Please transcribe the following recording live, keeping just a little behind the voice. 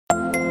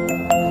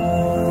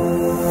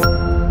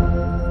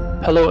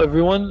Hello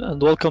everyone and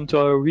welcome to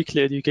our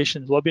weekly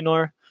education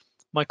webinar.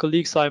 My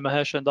colleague Sai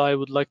Mahesh and I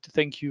would like to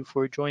thank you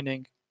for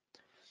joining.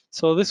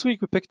 So this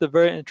week we picked a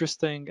very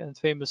interesting and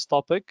famous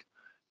topic,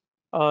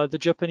 the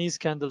Japanese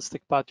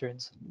candlestick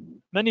patterns.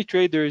 Many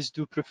traders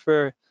do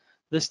prefer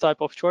this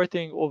type of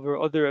charting over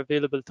other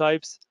available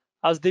types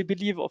as they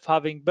believe of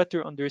having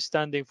better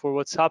understanding for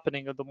what's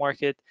happening in the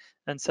market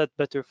and set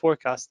better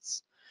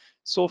forecasts.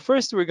 So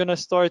first we're going to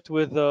start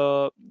with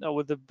a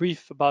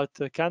brief about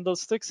the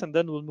candlesticks, and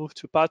then we'll move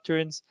to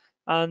patterns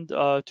and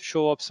to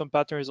show up some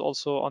patterns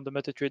also on the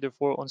MetaTrader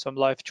 4 on some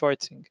live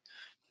charting.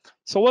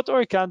 So what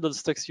are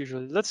candlesticks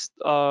usually? Let's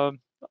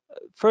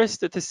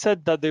first, it is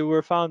said that they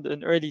were found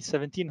in early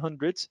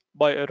 1700s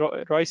by a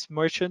rice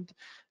merchant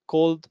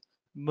called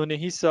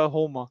Munehisa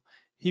Homa.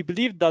 He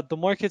believed that the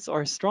markets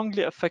are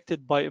strongly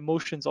affected by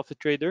emotions of a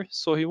trader,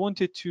 so he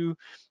wanted to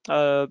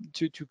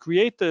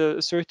create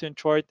a certain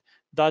chart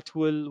that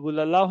will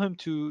allow him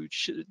to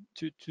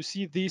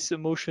see these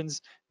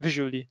emotions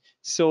visually.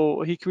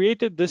 So he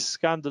created this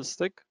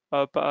candlestick,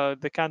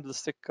 the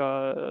candlestick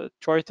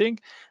charting,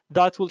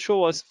 that will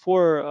show us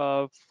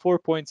four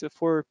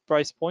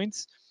price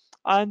points,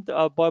 and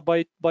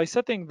by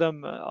setting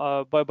them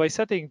by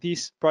setting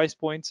these price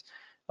points,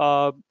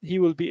 he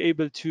will be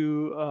able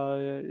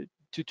to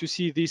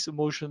see these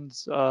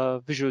emotions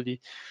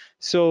visually.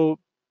 So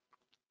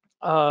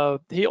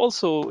he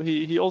also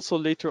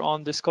later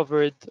on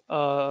discovered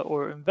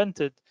or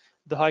invented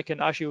the Heiken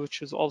Ashi,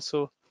 which is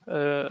also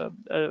a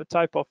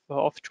type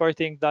of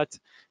charting that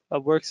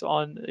works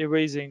on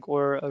erasing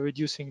or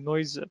reducing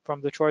noise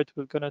from the chart.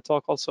 We're going to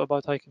talk also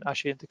about Heiken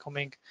Ashi in the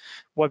coming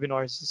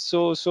webinars.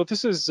 So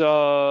this is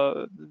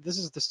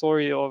the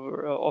story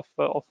of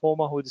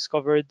Homa, who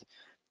discovered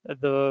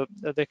the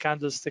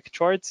candlestick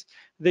charts.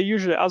 They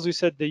usually, as we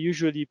said, they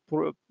usually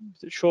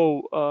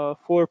show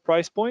four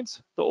price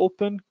points: the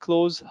open,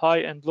 close,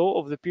 high, and low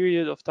of the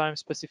period of time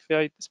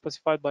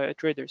specified by a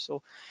trader.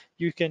 So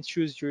you can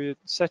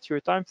set your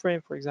time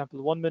frame, for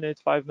example, 1 minute,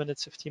 5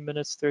 minutes, 15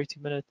 minutes,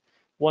 30 minutes,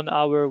 1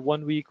 hour,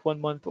 1 week,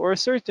 1 month, or a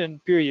certain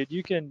period.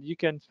 You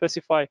can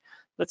specify.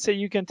 Let's say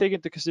you can take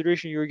into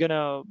consideration you're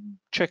gonna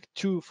check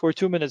for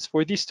 2 minutes.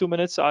 For these 2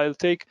 minutes, I'll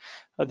take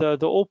the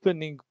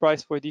opening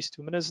price for these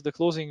 2 minutes, the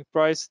closing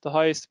price, the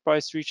highest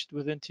price reached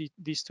within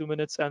these 2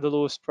 minutes, and the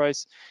lowest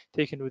price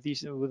taken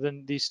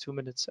within these 2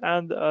 minutes.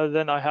 And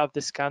then I have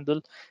this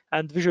candle,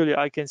 and visually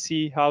I can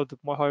see how the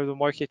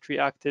market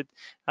reacted,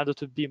 and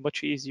it would be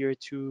much easier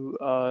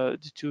to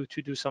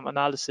do some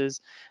analysis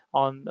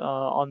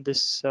on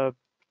this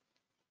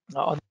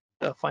on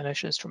the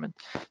financial instrument.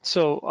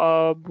 So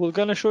we're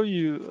gonna show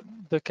you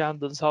the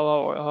candles,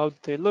 how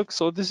they look.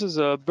 So this is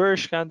a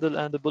bearish candle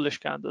and a bullish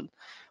candle.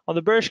 On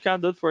the bearish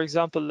candle, for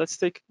example,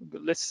 let's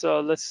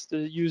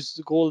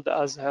use gold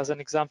as an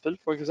example.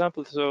 For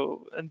example,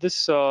 so in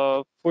this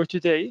for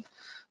today,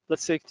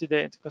 let's take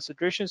today into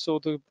consideration. So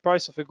the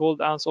price of a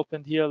gold ounce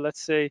opened here.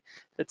 Let's say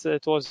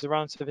it was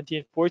around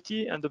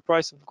 1740, and the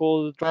price of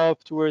gold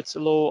dropped towards a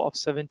low of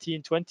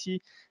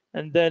 1720,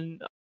 and then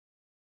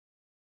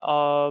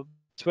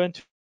it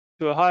went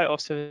to a high of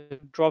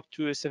 7, dropped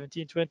to a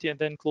 1720, and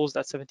then closed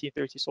at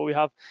 1730. So we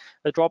have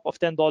a drop of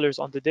 $10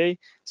 on the day.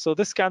 So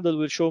this candle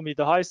will show me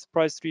the highest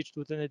price reached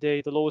within a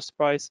day, the lowest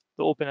price,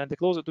 the open and the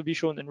close. It will be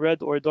shown in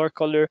red or dark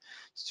color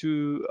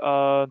to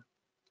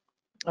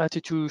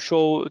to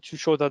show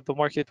that the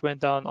market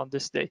went down on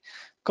this day.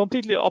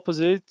 Completely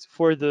opposite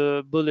for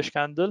the bullish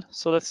candle.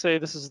 So let's say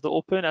this is the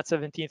open at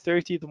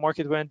 1730, the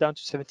market went down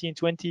to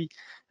 1720,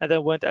 and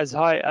then went as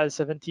high as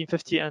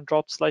 1750 and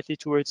dropped slightly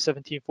towards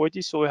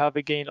 1740. So we have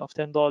a gain of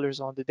 $10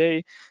 on the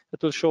day.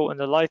 It will show in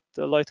the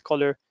light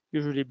color,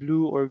 usually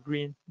blue or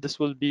green. This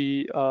will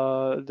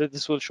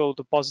show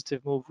the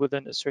positive move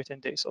within a certain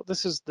day. So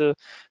this is the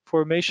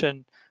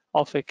formation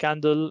of a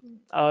candle.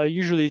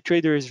 Usually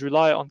traders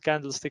rely on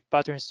candlestick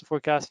patterns to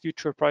forecast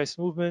future price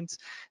movements.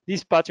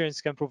 These patterns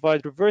can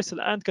provide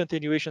reversal and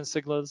continuation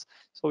signals,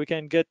 so we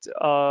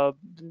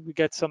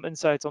get some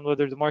insights on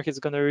whether the market is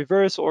going to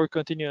reverse or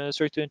continue on a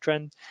certain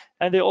trend.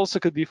 And they also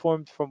could be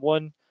formed from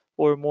one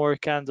or more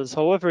candles.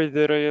 However,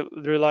 the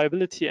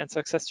reliability and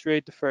success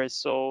rate differs.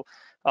 So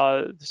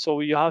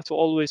you have to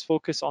always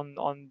focus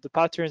on the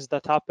patterns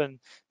that happen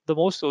the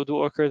most or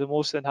do occur the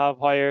most and have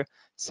higher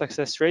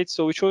success rate.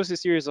 So we chose a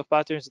series of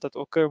patterns that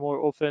occur more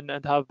often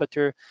and have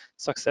better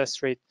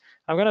success rate.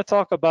 I'm going to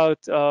talk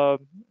about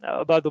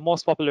the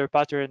most popular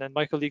pattern, and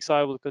my colleague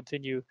Sai will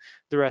continue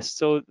the rest.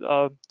 So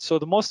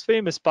the most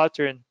famous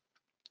pattern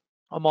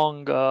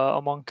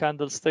among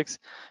candlesticks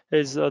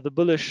is the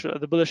bullish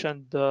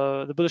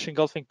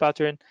engulfing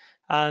pattern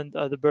and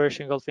the bearish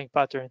engulfing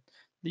pattern.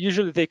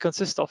 Usually they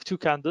consist of two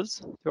candles.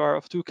 There are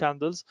of two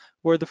candles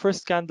where the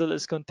first candle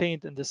is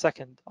contained in the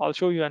second. I'll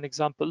show you an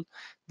example.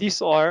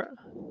 These are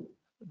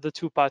the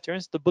two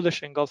patterns, the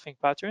bullish engulfing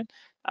pattern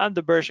and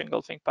the bearish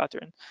engulfing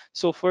pattern.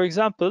 So for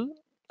example,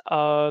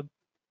 for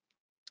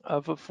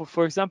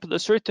example, a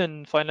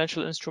certain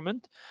financial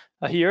instrument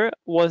here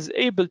was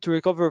able to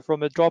recover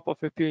from a drop of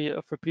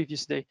a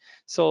previous day.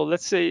 So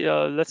let's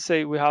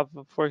say we have,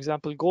 for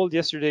example, gold.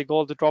 Yesterday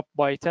gold dropped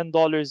by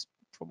 $10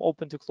 from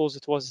open to close.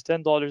 It was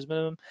 $10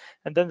 minimum,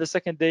 and then the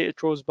second day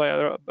it rose by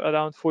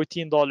around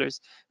 $14.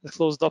 It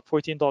closed up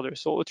 $14,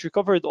 so it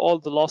recovered all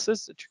the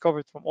losses. It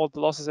recovered from all the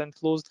losses and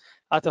closed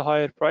at a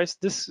higher price.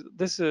 This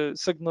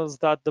signals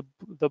that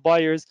the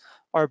buyers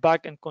are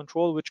back in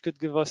control, which could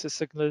give us a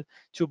signal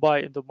to buy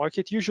in the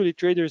market. Usually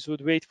traders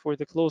would wait for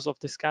the close of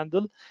this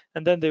candle,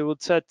 and then they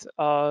would set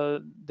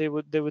they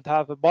would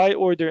have a buy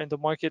order in the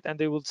market, and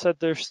they would set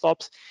their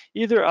stops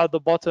either at the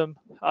bottom,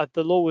 at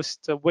the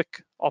lowest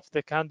wick of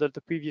the candle,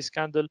 the previous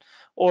candle,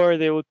 or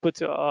they would put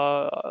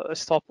a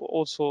stop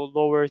also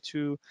lower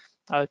to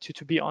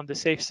be on the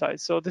safe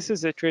side. So this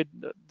is a trade.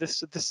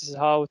 This is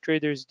how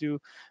traders do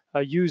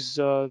use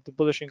the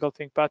bullish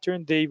engulfing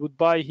pattern. They would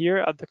buy here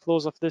at the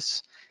close of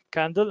this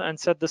candle and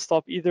set the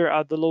stop either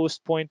at the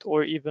lowest point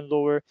or even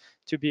lower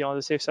to be on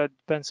the safe side.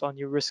 Depends on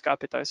your risk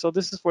appetite. So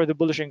this is for the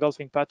bullish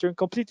engulfing pattern.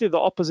 Completely the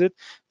opposite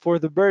for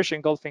the bearish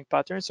engulfing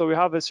pattern. So we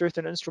have a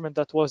certain instrument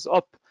that was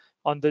up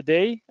on the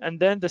day, and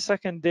then the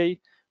second day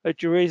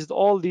it erased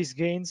all these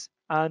gains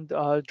and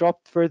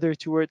dropped further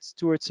towards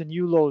a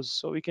new lows.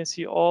 So we can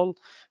see all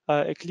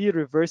a clear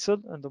reversal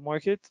in the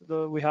market.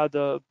 We had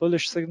a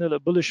bullish signal, a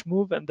bullish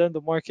move, and then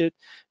the market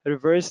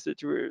reversed it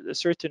to a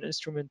certain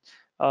instrument.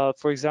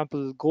 For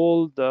example,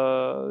 gold,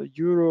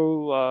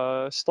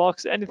 euro,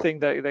 stocks, anything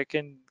that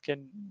can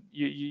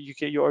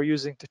you are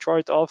using to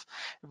chart off,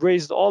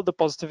 raised all the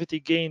positivity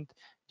gained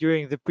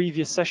during the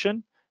previous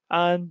session,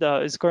 and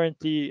is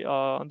currently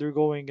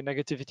undergoing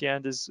negativity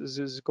and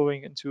is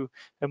going into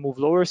a move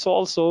lower. So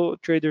also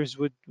traders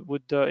would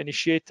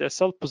initiate a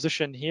sell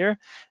position here,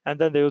 and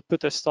then they would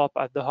put a stop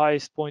at the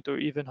highest point or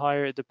even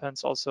higher. It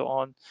depends also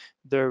on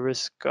their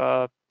risk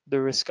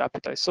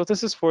appetite. So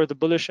this is for the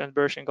bullish and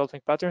bearish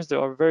engulfing patterns. They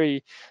are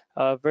very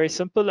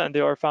simple, and they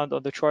are found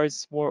on the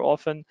charts more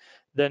often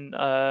than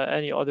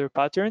any other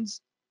patterns.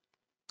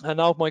 And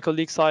now my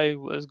colleague Sai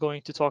is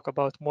going to talk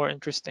about more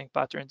interesting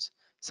patterns.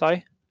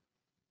 Sai?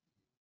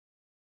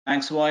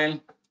 Thanks,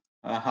 Wael.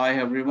 Hi,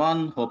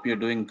 everyone. Hope you're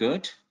doing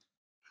good.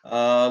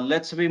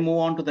 Let's we move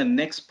on to the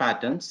next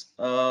patterns.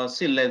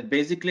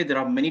 Basically, there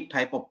are many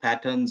type of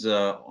patterns,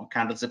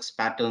 candlesticks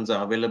patterns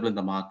are available in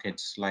the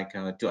markets, like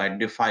to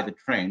identify the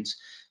trends.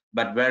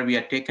 But where we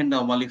are taken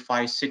normally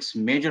 5, 6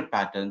 major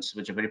patterns,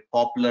 which are very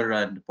popular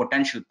and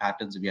potential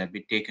patterns we have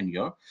been taken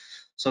here.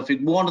 So if we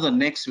move on to the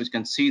next, we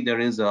can see there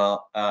is a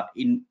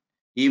in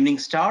evening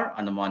star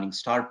and a morning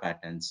star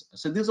patterns.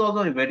 So these are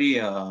also very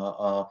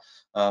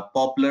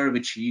popular,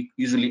 which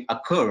usually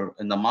occur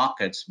in the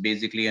markets,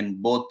 basically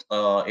in both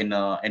in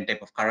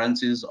type of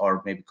currencies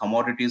or maybe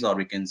commodities, or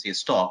we can say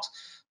stocks.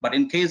 But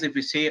in case if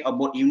we say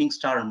about evening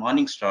star and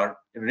morning star,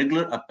 it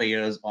regular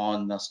appears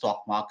on the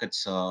stock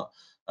markets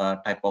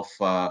type of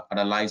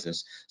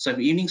analysis. So if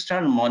evening star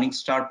and morning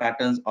star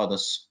patterns are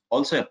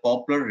also a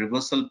popular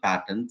reversal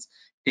patterns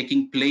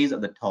taking place at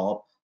the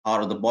top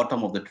or at the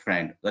bottom of the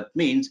trend. That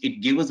means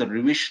it gives us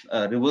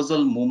a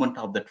reversal movement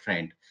of the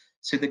trend.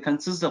 So they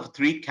consist of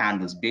 3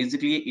 candles.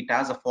 Basically, it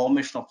has a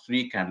formation of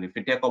 3 candles. If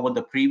we talk about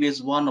the previous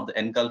one of the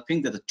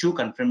engulfing, there's a 2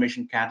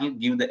 confirmation candle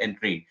give the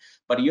entry.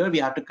 But here we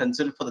have to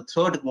consider for the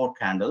third more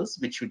candles,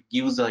 which would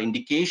give us an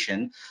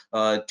indication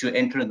to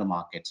enter in the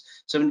markets.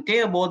 So when we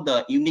talk about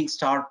the evening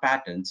star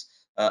patterns,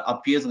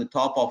 appears on the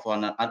top of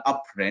an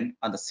uptrend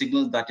and the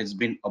signal that has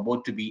been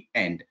about to be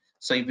end.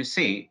 So if you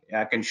say,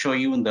 I can show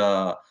you in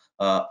the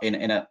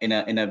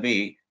in a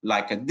way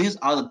like these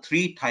are the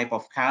 3 type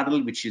of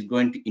candle which is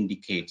going to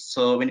indicate.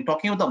 So when you're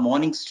talking about the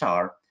morning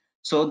star,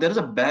 so there is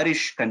a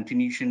bearish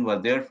continuation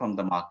was there from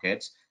the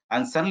markets,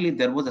 and suddenly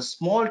there was a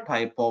small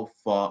type of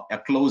a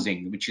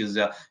closing, which is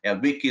a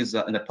wick is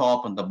in the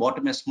top and the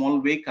bottom, a small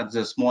wick and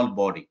a small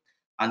body,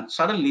 and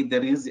suddenly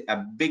there is a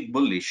big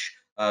bullish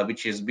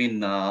which has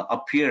been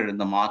appear in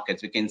the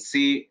markets. We can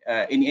see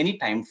in any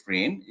time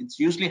frame. It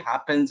usually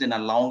happens in a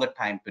longer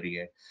time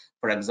period.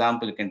 For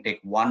example, you can take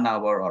 1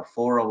 hour or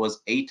 4 hours,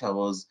 8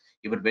 hours.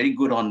 If it's very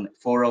good on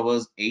 4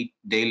 hours, 8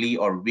 daily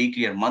or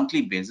weekly or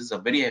monthly basis, a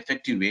very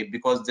effective way,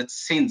 because that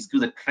since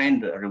gives a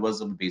trend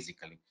reversal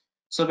basically.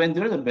 So when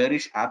there is a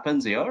bearish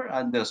happens here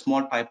and there are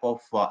small type of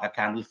a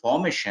candle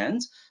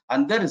formations,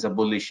 and there is a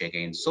bullish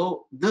again.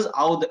 So this is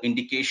how the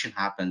indication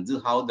happens. This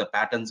is how the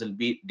patterns will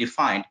be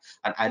defined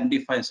and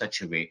identified in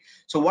such a way.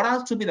 So what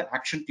has to be the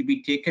action to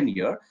be taken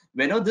here?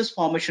 Whenever this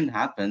formation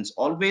happens,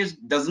 always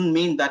doesn't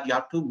mean that you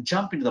have to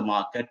jump into the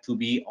market to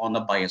be on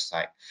the buyer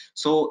side.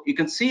 So you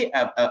can see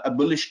a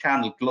bullish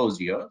candle close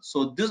here.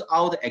 So this is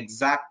how the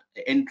exact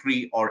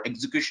entry or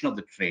execution of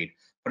the trade.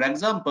 For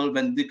example,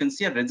 when you can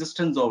see a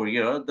resistance over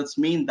here, that's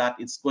mean that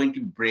it's going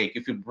to break.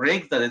 If it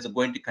breaks, that it's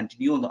going to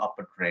continue on the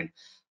upper trend.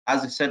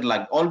 As I said,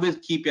 like always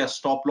keep your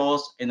stop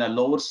loss in the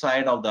lower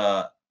side of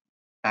the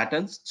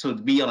patterns, so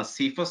be on a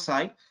safer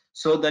side,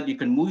 so that you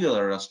can move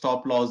your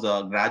stop loss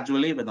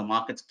gradually when the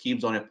market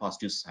keeps on a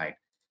positive side.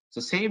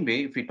 So same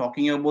way, if we're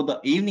talking about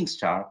the evening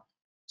star,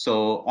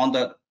 so on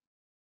the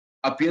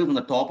appears on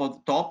the top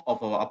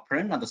of our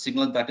uptrend, and the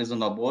signal that is on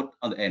the board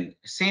on the end.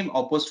 Same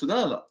opposed to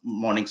the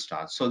morning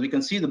star. So we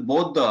can see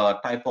both the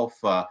type of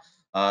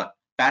uh,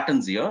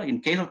 patterns here. In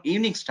case of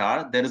evening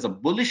star, there is a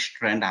bullish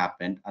trend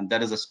happened, and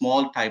there is a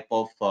small type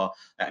of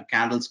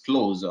candles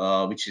close,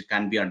 which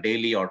can be a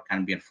daily or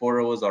can be a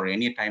 4 hours or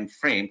any time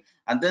frame.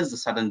 And there's a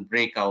sudden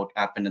breakout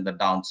happened in the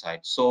downside.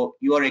 So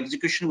your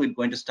execution will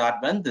going to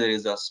start when there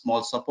is a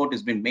small support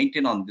is being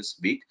maintained on this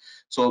week.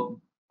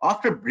 So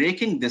after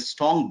breaking this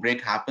strong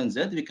break happens,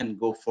 then we can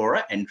go for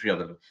an entry of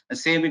the level. The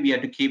same way we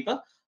have to keep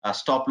a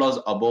stop loss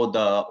above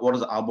the what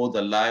is above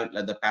the live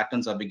the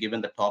patterns are be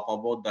given the top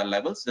above the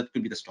levels, that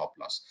could be the stop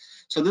loss.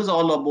 So this is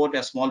all about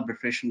a small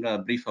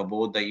brief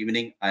about the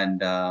evening and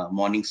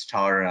morning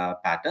star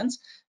patterns.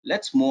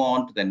 Let's move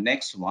on to the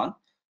next one.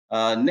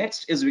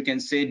 Next is we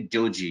can say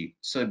doji.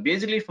 So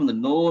basically from the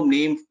no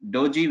name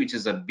doji, which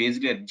is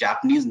basically a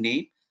Japanese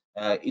name,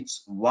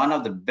 it's one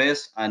of the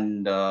best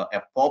and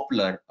a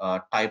popular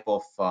type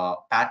of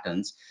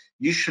patterns.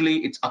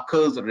 Usually it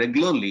occurs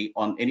regularly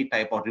on any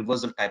type of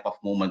reversal type of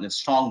movement,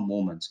 strong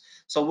movements.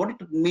 So what is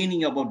the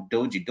meaning about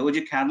doji?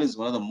 Doji candle is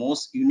one of the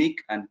most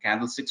unique and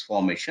candlesticks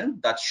formation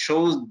that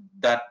shows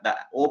that the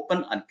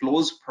open and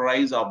close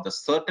price of the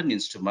certain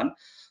instrument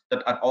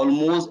that are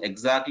almost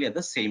exactly at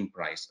the same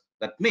price.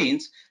 That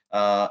means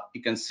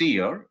you can see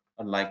here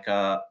like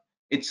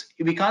it's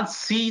we can't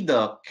see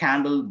the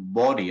candle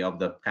body of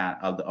the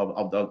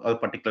of the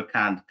particular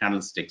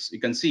candlesticks.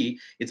 You can see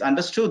it's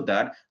understood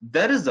that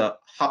there is a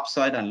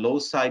upside and low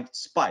side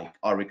spike,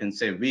 or we can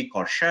say weak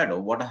or shadow,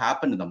 what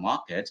happened in the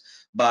markets,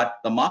 but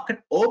the market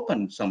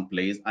opened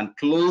someplace and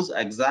closed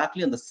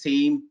exactly on the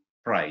same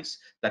price.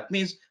 That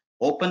means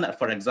open,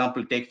 for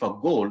example, take for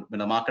gold, when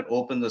the market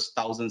opens as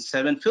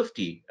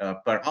 1750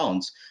 per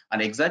ounce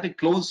and exactly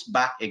close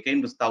back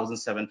again with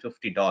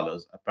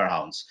 $1,750 per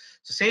ounce.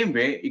 So same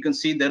way, you can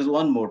see there's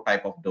one more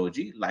type of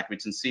doji, like we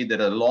can see there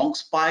is a long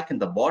spike in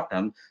the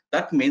bottom.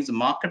 That means the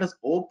market has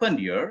opened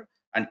here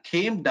and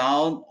came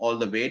down all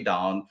the way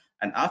down.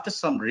 And after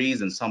some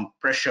reason, some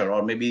pressure,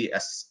 or maybe a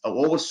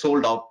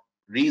oversold out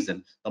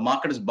reason, the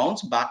market has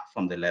bounced back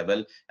from the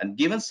level and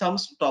given some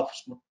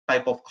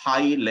type of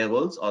high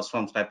levels or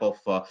some type of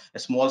a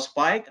small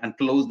spike and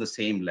close the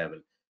same level.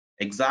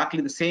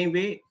 Exactly the same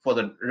way for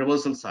the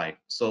reversal side.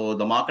 So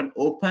the market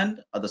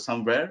opened at the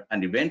somewhere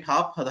and it went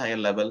up at the higher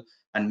level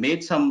and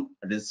made some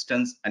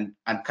resistance and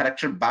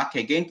corrected back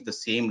again to the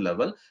same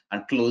level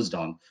and closed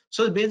down.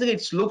 So basically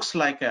it looks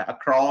like a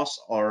cross,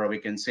 or we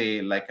can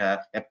say like a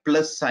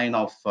plus sign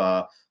of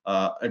a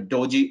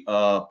doji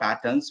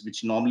patterns,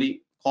 which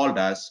normally called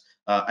as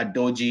a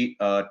doji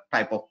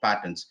type of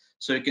patterns.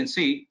 So you can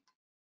see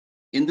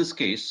in this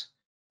case,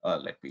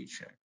 let me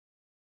check.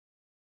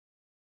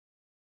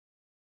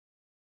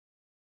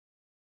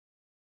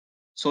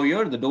 So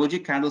here the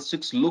doji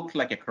candlesticks look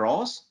like a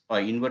cross, or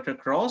inverted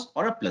cross,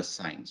 or a plus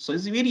sign. So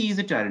it's very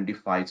easy to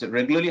identify. So it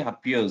regularly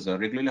appears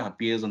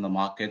on the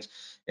markets,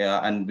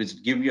 and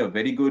which give you a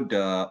very good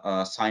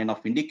sign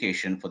of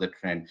indication for the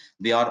trend.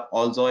 They are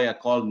also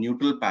called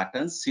neutral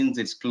patterns, since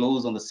it's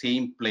closed on the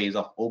same place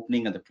of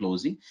opening and the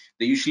closing.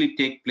 They usually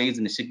take place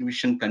in a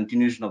significant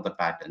continuation of the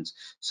patterns.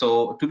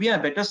 So to be a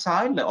better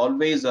side,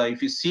 always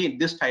if you see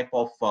this type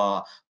of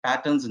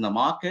patterns in the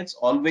markets,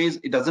 always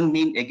it doesn't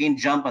mean again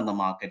jump on the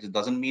market, it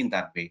doesn't mean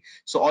that way.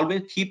 So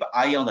always keep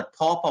eye on the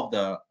top of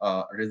the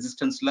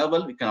resistance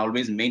level. We can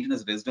always maintain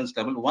this resistance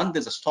level. Once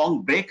there's a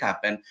strong break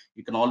happen,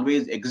 you can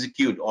always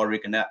execute, or we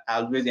can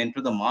always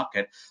enter the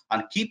market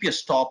and keep your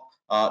stop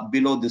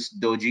below this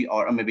doji,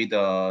 or maybe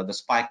the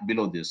spike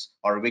below this,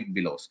 or wick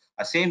below.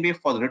 Same way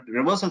for the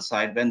reversal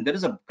side, when there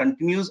is a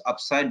continuous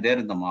upside there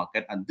in the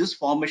market and this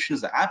formation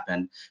has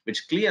happened,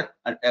 which clear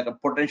a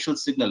potential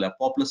signal, a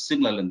popular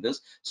signal in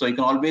this. So you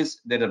can always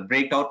let a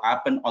breakout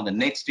happen on the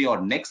next day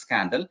or next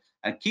candle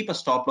and keep a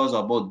stop loss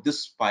about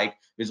this spike,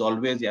 is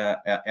always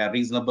a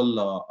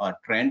reasonable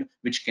trend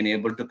which can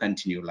able to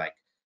continue like.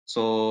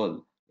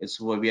 So it's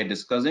what we are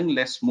discussing.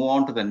 Let's move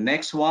on to the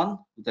next one.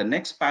 The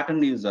next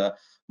pattern is a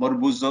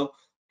Morbuzo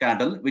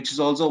candle, which is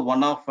also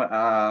one of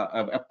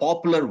a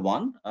popular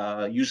one.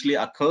 Usually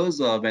occurs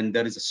when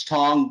there is a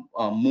strong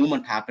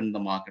movement happen in the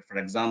market. For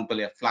example,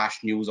 a flash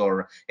news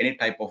or any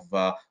type of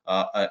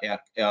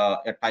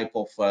a type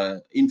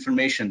of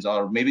informations,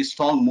 or maybe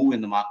strong move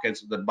in the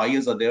markets. The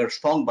buyers are there,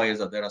 strong buyers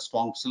are there,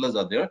 strong sellers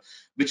are there,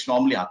 which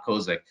normally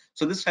occurs like.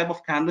 So this type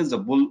of candle is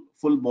a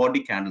full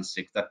body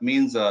candlestick. That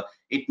means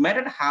it may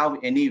not have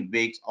any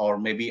wicks or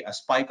maybe a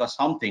spike or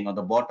something on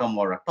the bottom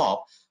or a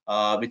top,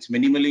 which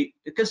minimally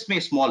it is may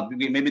small.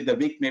 Maybe the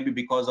wick maybe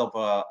because of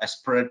a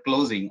spread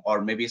closing,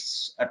 or maybe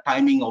a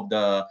timing of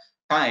the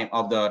time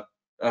of the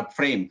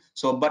frame.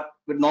 So but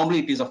normally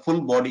it is a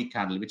full body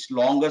candle which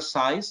longer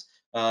size,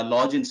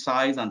 large in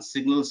size, and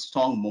signals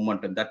strong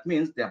momentum. That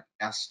means that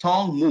a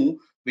strong move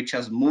which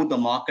has moved the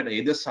market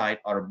either side,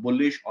 or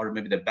bullish or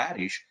maybe the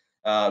bearish,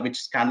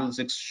 which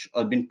candlesticks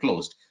have been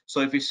closed. So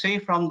if you say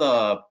from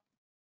the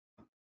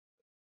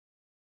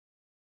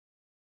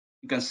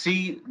you can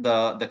see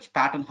the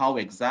pattern how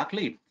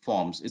exactly it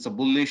forms. It's a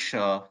bullish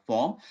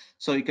form.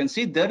 So you can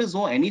see there is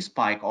no any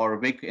spike or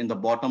wick in the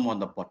bottom or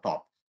the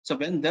top. So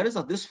when there is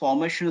this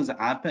formation has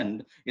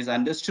happened, is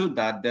understood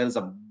that there is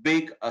a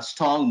big, a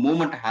strong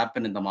movement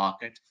happen in the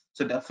market.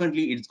 So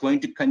definitely it's going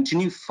to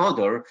continue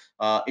further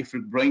if we're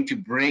going to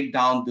break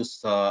down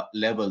this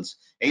levels.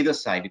 Either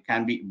side, it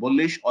can be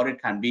bullish or it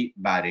can be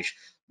bearish.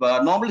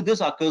 But normally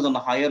this occurs on a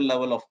higher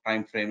level of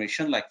time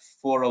framation, like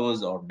 4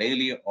 hours or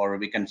daily, or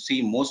we can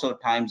see most of the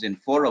times in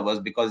 4 hours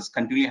because it's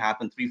continually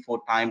happen 3-4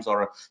 times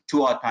or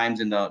 2 hour times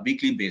in the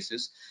weekly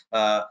basis.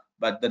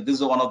 But this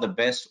is one of the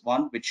best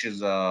one, which is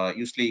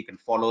usually you can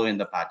follow in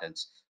the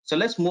patterns. So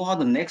let's move on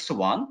to the next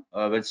one,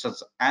 which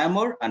is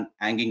hammer and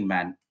hanging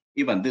man.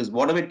 Even this,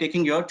 what are we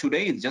taking here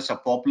today is just a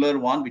popular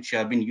one, which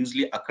have been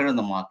usually occur in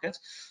the markets.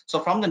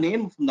 So from the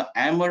name, from the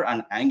hammer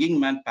and hanging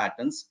man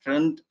patterns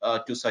trend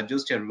to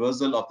suggest a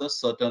reversal of the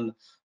certain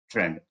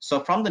trend. So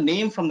from the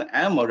name, from the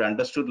hammer,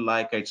 understood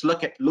like it's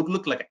look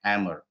like a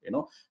hammer, you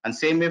know. And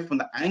same way from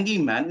the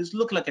hanging man, is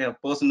look like a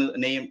person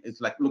name.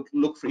 It's like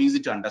look for easy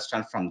to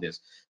understand from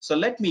this. So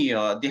let me.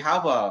 They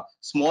have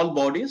small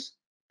bodies,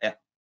 a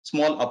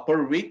small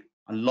upper wing,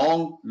 and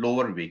long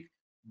lower wing.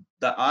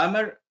 The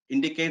hammer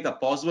indicates the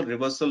possible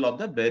reversal of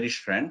the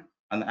bearish trend,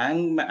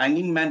 and the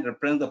hanging man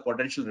represents the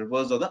potential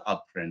reverse of the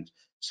uptrend.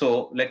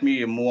 So let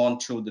me move on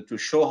to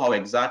show how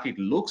exactly it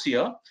looks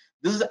here.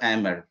 This is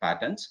hammer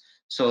patterns.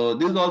 So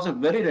this also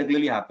very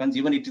regularly happens.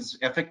 Even it is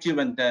effective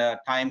when the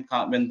time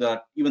when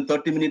the even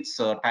 30 minutes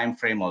time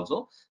frame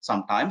also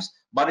sometimes,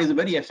 but it's a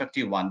very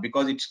effective one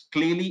because it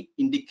clearly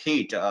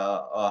indicate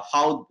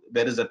how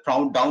there is a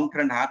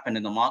downtrend happen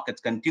in the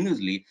markets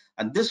continuously,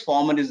 and this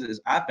format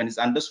is happen. It's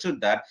understood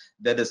that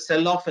the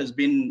sell-off has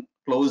been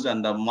closed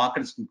and the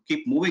markets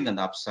keep moving on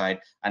the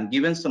upside, and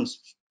given some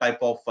type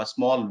of a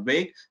small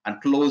wake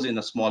and close in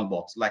a small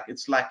box, like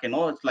it's like, you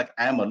know, it's like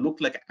hammer, look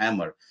like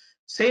hammer.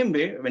 Same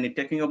way when you're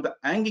taking up the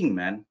hanging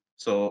man,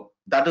 so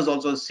that is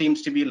also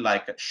seems to be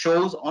like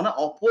shows on an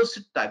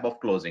opposite type of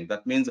closing.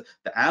 That means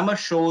the hammer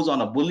shows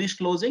on a bullish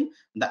closing,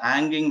 the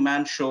hanging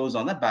man shows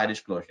on a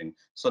bearish closing.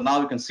 So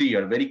now you can see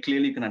here very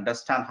clearly, you can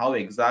understand how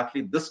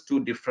exactly this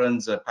two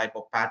different type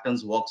of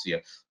patterns works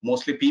here.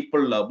 Mostly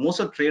people, most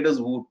of traders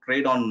who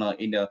trade on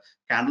in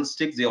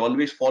candlesticks, they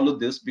always follow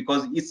this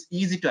because it's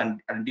easy to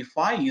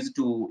identify, easy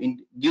to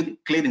give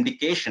clear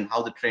indication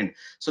how the trend.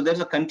 So there's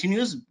a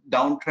continuous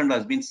downtrend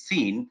has been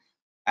seen.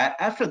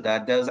 After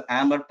that, there's a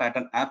hammer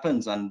pattern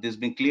happens, and this has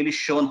been clearly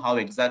shown how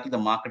exactly the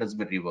market has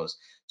been reversed.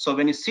 So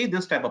when you see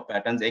this type of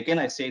patterns, again,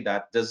 I say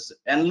that this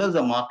unless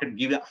the market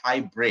give a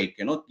high break,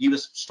 you know, give a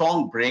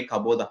strong break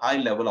above the high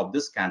level of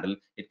this candle,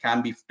 it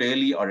can be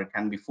daily or it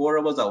can be 4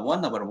 hours or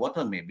 1 hour,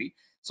 whatever maybe.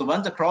 So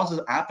once the crosses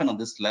happen on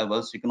this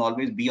level, so you can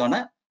always be on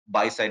a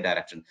buy side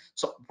direction.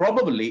 So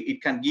probably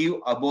it can give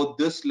above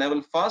this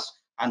level first,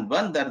 and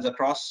when there is a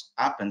cross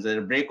happens, a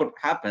breakout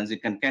happens,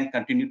 it can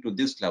continue to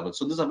this level.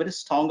 So these are very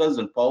strongest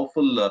and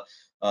powerful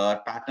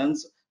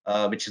patterns,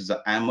 which is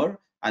the hammer.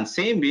 And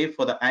same way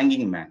for the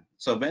hanging man.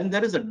 So when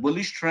there is a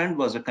bullish trend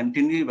was a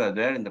continue were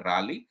there in the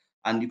rally,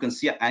 and you can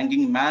see a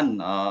hanging man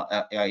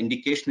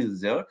indication is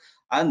there,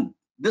 and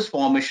this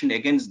formation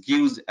again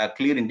gives a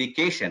clear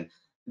indication.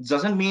 It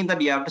doesn't mean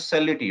that you have to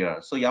sell it here.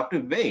 So you have to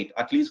wait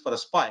at least for a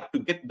spike to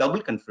get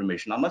double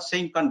confirmation. I'm not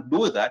saying you can't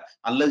do that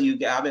unless you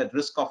have a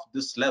risk of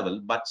this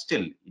level, but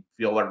still, if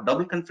you have a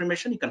double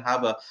confirmation, you can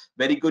have a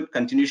very good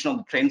continuation on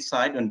the trend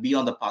side and be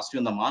on the positive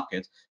in the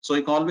market. So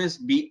you can always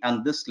be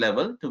on this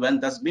level to when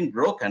that's been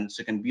broken.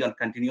 So you can be on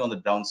continue on the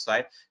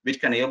downside, which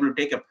can able to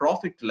take a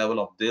profit level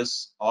of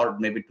this or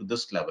maybe to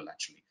this level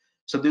actually.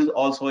 So this is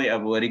also a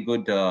very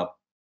good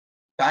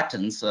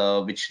patterns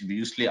which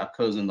usually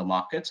occurs in the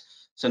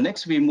markets. So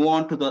next we move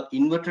on to the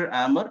inverter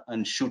hammer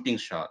and shooting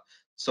star.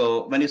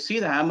 So when you see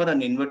the hammer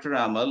and inverter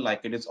hammer,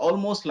 like it is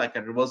almost like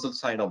a reversal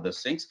side of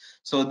these things.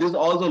 So this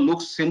also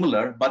looks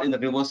similar, but in the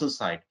reversal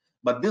side.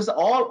 But this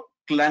all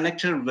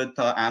connected with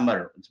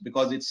hammer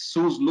because it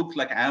shoes looks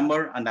like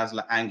hammer and as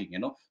like hanging, you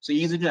know. So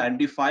easy to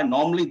identify.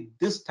 Normally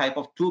this type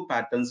of two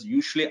patterns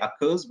usually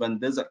occurs when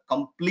there's a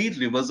complete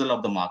reversal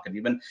of the market.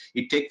 Even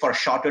it take for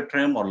shorter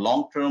term or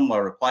long term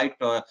or quite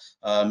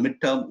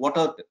midterm, what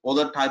are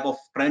other type of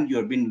trend you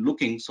have been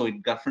looking. So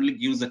it definitely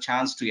gives a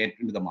chance to get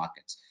into the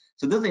markets.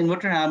 So this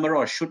inverted hammer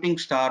or shooting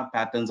star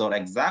patterns are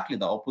exactly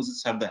the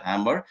opposites of the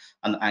hammer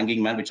and the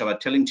hanging man, which I was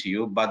telling to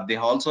you, but they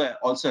also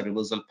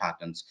reversal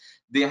patterns.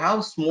 They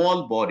have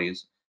small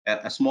bodies,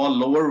 a small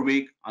lower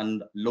wick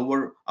and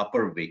lower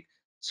upper wick.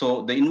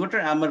 So the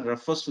inverted hammer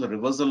refers to the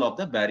reversal of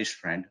the bearish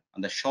trend,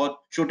 and the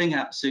shooting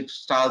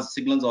stars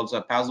signals also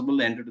a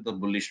possible entry to the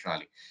bullish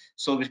rally.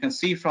 So we can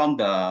see from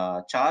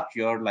the chart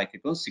here, like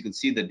it was, you can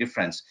see the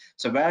difference.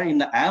 So where in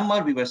the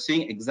hammer we were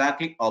seeing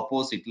exactly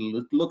opposite,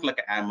 it look like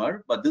a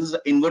hammer, but this is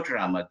an inverter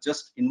hammer,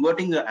 just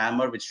inverting the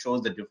hammer, which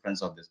shows the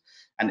difference of this.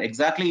 And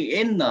exactly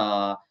in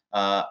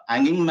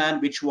hanging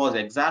man, which was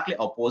exactly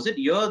opposite.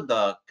 Here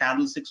the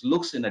candlesticks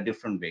looks in a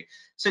different way.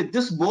 So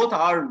this both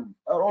are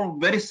all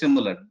very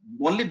similar.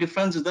 Only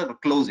difference is the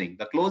closing.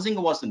 The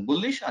closing was in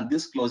bullish and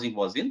this closing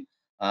was in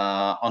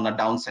on a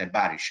downside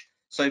bearish.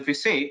 So if we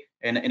say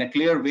in a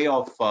clear way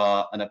of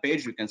on a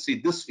page, we can see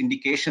this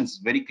indication is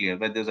very clear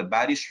where there's a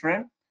bearish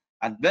trend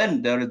and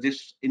when there is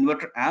this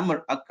inverter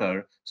hammer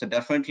occur, so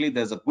definitely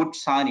there's a good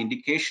sign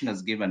indication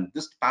is given.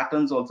 This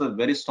patterns also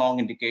very strong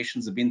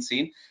indications have been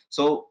seen.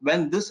 So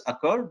when this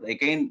occurred,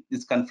 again,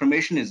 this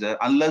confirmation is there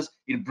unless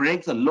it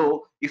breaks a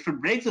low. If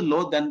it breaks a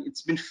low, then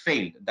it's been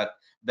failed. That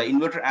the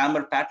inverter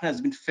hammer pattern has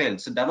been failed.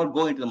 So never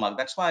go into the market.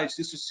 That's why I used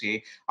to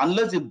say,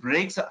 unless it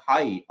breaks a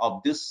high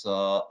of this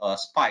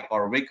spike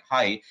or wick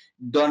high,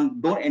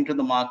 don't enter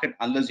the market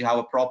unless you have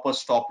a proper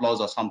stop loss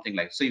or something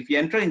like. So if you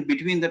enter in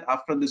between that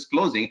after this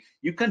closing,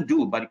 you can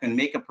do, but you can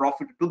make a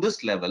profit to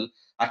this level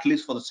at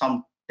least for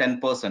some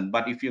 10%.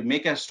 But if you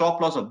make a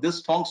stop loss of this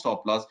strong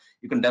stop loss,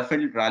 you can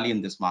definitely rally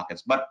in this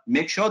markets. But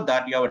make sure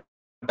that you have a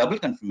double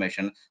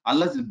confirmation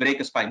unless it break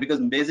a spike, because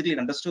basically it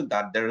understood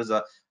that there is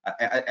a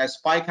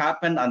spike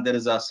happened and there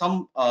is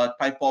some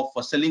type of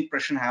selling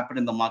pressure happened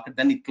in the market,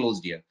 then it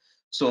closed here.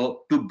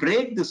 So to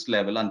break this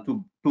level and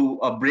to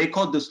break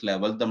out this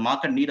level, the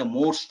market need a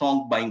more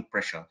strong buying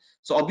pressure.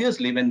 So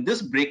obviously when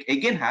this break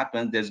again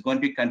happens, there's going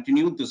to be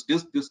continued this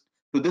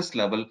to this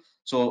level.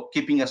 So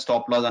keeping a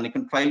stop loss, and you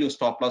can trial your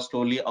stop loss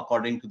slowly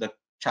according to the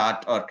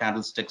chart or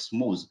candlesticks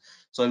moves.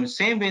 So in the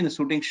same way in the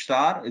shooting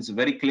star, it's a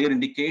very clear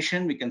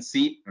indication. We can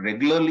see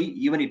regularly,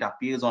 even it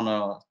appears on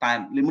a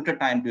limited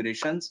time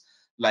durations,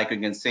 like you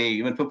can say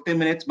even 15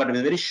 minutes, but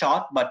very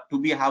short. But to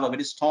be have a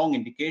very strong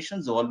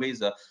indications, always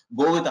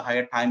go with a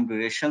higher time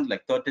durations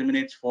like 30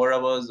 minutes, 4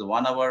 hours,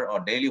 1 hour, or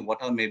daily,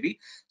 whatever maybe.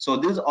 So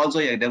this also,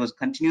 yeah, there was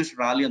continuous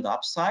rally on the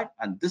upside,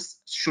 and this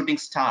shooting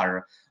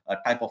star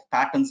type of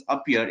patterns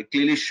appear. It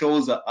clearly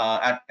shows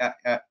yeah,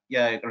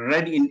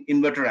 red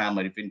inverter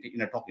hammer if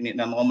in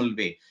a normal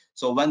way.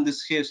 So when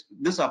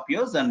this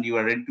appears, then you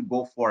are ready to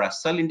go for a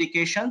sell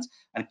indications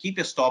and keep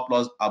your stop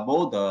loss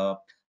above the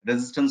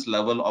resistance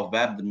level of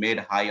where the made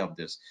high of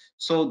this.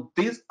 So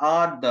these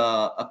are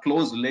the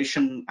close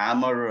relation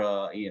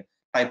hammer yeah,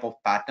 type of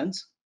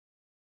patterns.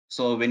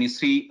 So when you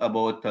see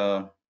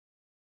about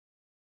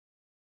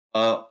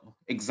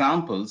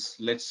examples,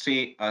 let's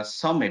say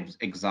some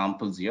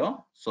examples here.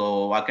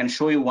 So I can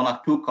show you one or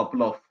two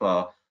couple of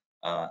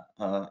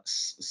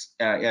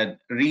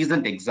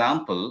recent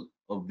example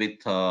with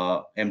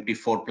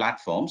MT4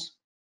 platforms.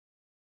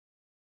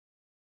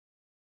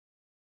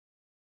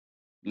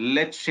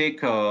 Let's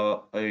take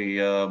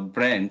a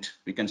Brent.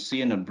 We can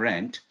see in a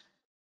Brent.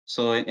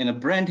 So in a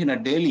Brent in a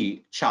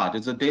daily chart,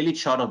 it's a daily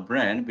chart of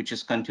Brent, which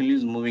is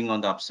continuously moving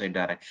on the upside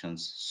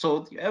directions.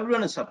 So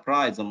everyone is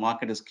surprised the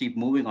market is keep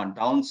moving on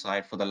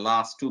downside for the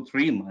last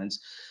 2-3 months,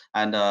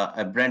 and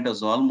Brent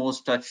has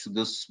almost touched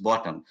this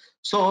bottom.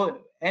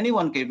 So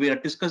anyone can, we are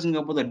discussing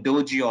about the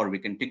doji, or we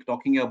can take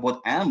talking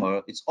about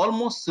hammer. It's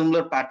almost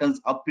similar patterns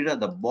up here at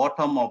the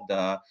bottom of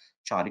the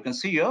chart. You can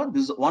see here,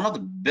 this is one of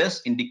the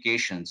best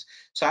indications.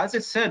 So as I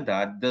said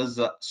that there's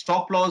a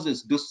stop loss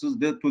is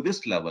to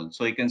this level.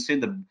 So you can see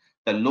the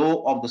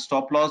low of the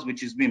stop loss,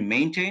 which is being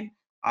maintained.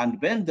 And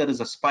when there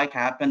is a spike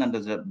happen and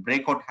there's a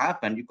breakout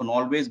happen, you can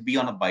always be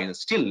on a buy.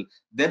 Still,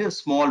 there is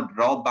small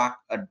drawback,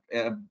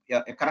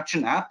 a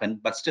correction happen,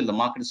 but still the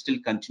market is still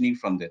continuing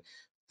from there.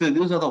 So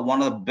these are the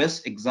one of the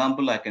best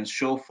example I can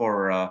show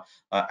for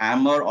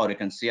Amber, or you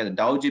can see the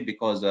Doji,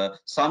 because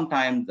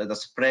sometimes the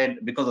spread,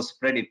 because the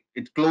spread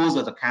it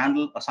closes as a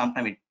candle, or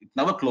sometimes it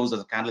never closes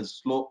as a candle.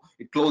 It's slow,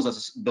 it closes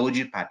as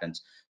doji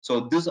patterns.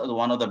 So this is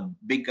one of the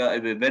big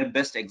very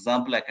best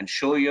example I can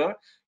show here.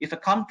 If I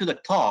come to the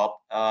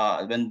top,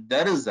 when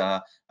there is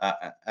a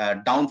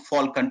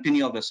downfall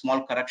continue of a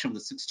small correction of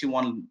the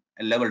 61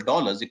 level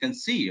dollars, you can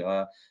see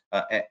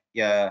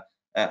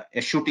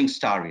a shooting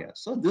star here.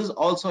 So this is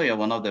also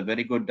one of the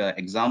very good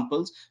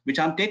examples, which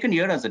I'm taken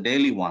here as a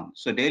daily one.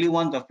 So daily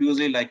ones are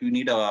usually like you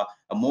need a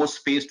more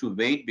space to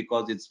wait,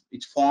 because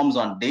it forms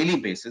on daily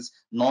basis,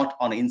 not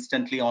on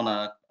instantly on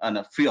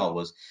a few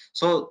hours.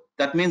 So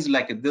that means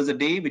like if there's a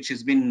day which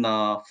has been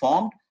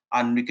formed,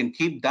 and we can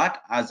keep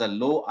that as a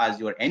low as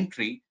your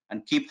entry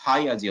and keep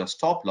high as your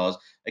stop loss.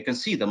 I can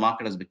see the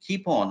market has been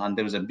keep on, and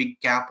there is a big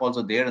gap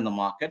also there in the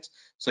markets.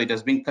 So it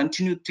has been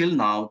continued till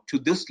now to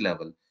this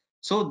level.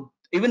 So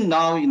even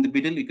now in the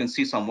middle you can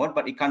see somewhat,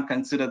 but you can't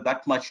consider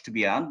that much to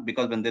be on,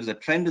 because when there's a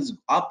trend is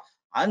up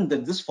and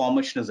this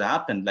formation has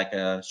happened, like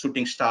a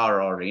shooting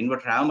star or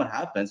inverter hammer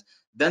happens,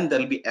 then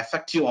there'll be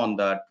effective on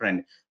the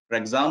trend. For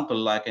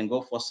example, I can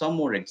go for some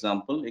more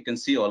example. You can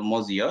see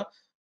almost here.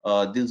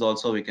 This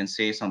also we can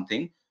say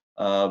something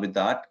with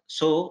that.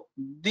 So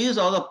these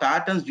are the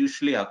patterns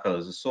usually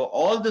occurs. So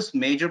all this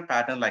major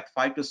pattern, like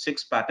 5 to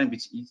 6 pattern,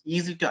 which is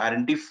easy to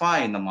identify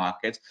in the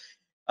markets,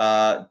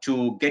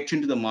 to get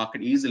into the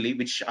market easily,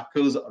 which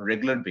occurs on a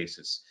regular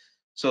basis.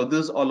 So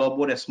this is all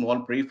about a small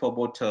brief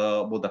about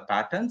the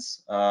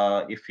patterns.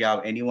 If you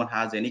have anyone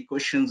has any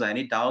questions,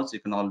 any doubts,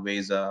 you can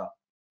always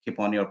keep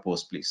on your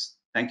post, please.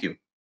 Thank you.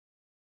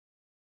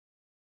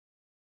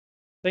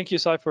 Thank you,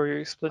 Sai, for your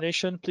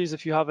explanation. Please,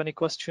 if you have any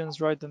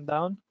questions, write them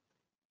down.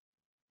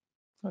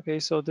 Okay,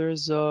 so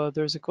there's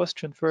a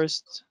question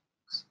first.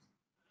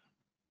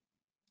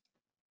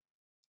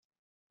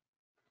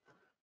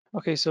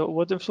 Okay, so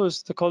what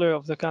influences the color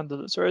of the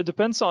candle? So it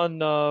depends on,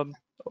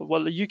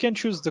 well, you can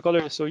choose the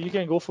color. So you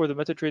can go for the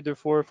MetaTrader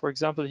 4, for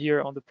example,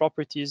 here on the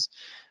properties,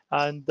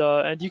 and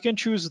you can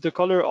choose the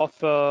color of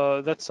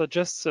that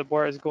suggests a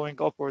bar is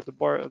going up, or the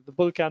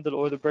bull candle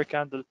or the bear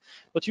candle.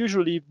 But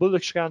usually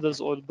bullish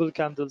candles or bull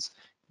candles,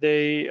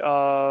 they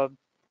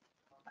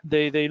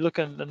they look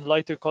in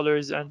lighter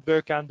colors, and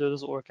bear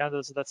candles or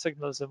candles that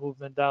signals a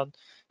movement down,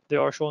 they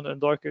are shown in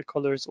darker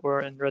colors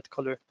or in red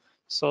color.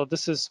 So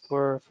this is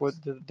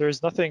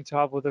there's nothing to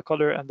have with the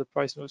color and the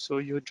price move. So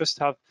you just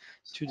have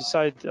to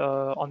decide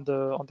on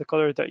the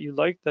color that you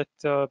like,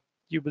 that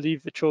you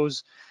believe it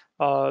shows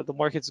the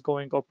market's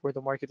going up or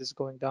the market is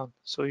going down.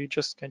 So you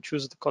just can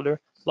choose the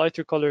color.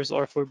 Lighter colors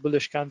are for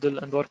bullish candle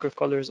and darker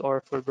colors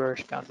are for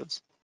bearish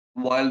candles.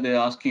 While they're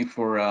asking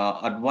for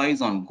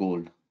advice on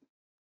gold.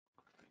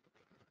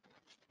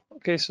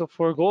 Okay, so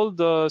for gold,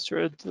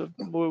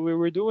 we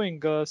were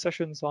doing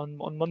sessions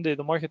on Monday.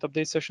 The market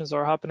update sessions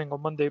are happening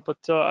on Monday, but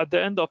at the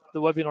end of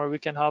the webinar, we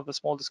can have a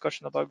small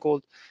discussion about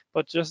gold.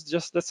 But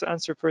just let's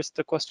answer first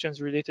the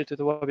questions related to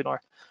the webinar.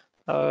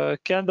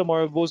 Can the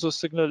Mariposa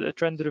signal a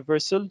trend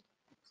reversal?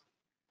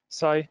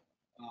 Sai?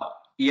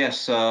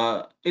 Yes,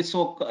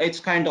 it's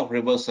kind of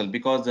reversal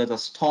because there's a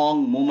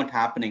strong movement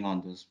happening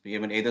on this.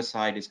 Even either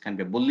side is can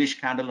be a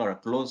bullish candle or a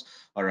close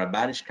or a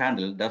bearish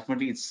candle.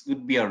 Definitely, it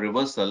could be a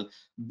reversal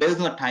based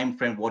on the time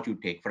frame what you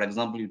take. For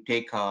example, you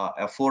take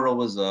a 4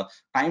 hours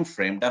time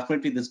frame.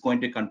 Definitely, this is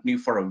going to continue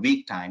for a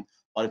week time.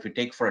 Or if you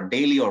take for a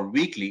daily or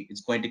weekly,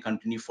 it's going to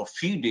continue for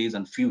few days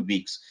and few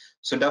weeks.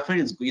 So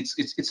definitely,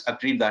 it's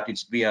agreed that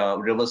it's be a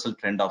reversal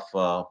trend of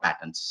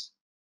patterns.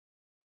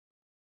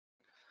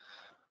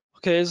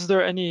 Okay, is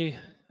there any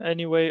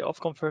way of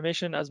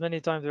confirmation, as many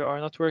times they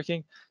are not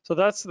working? So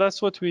that's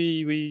what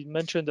we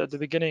mentioned at the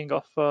beginning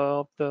of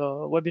the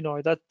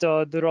webinar, that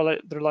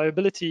the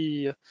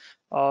reliability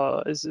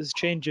is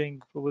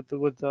changing with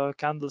the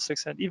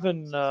candlesticks, and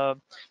even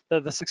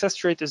the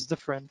success rate is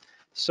different.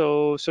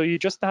 So you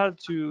just have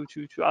to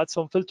add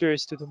some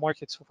filters to the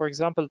market. So for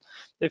example,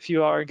 if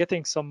you are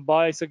getting some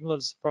buy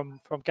signals from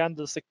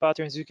candlestick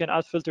patterns, you can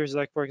add filters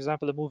like, for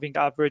example, a moving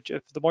average.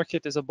 If the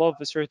market is above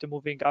a certain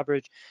moving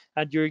average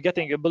and you're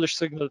getting a bullish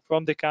signal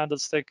from the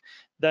candlestick,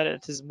 then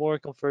it is more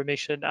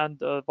confirmation, and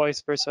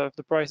vice versa. If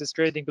the price is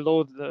trading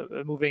below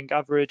the moving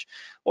average,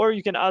 or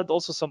you can add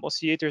also some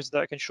oscillators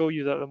that can show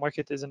you that the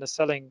market is in a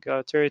selling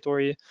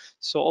territory.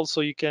 So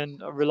also you can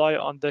rely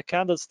on the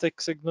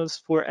candlestick signals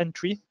for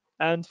entry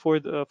and for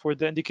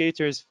the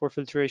indicators for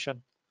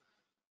filtration.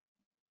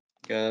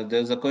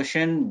 There's a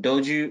question,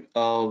 Doji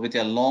with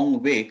a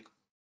long wick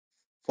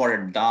for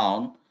a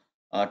down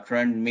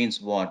trend means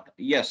what?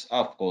 Yes,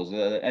 of course.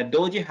 A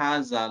doji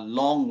has a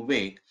long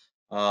wick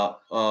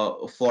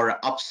for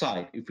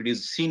upside. If it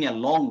is seen a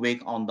long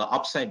wick on the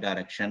upside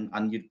direction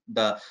and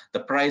the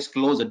price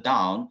closes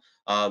down,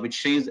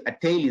 which says a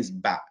tail is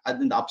back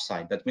in the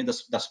upside. That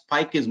means the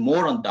spike is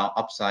more on the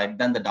upside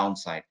than the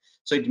downside.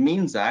 So it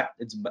means that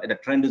the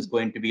trend is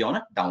going to be on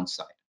a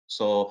downside.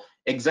 So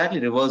exactly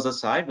reverse the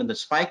side. When the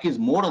spike is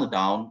more on the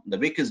down, the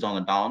wick is on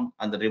the down,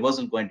 and the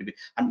reversal is going to be.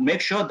 And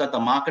make sure that the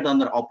market on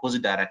the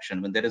opposite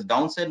direction. When there is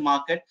downside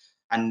market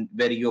and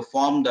where you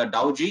form the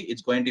Doji,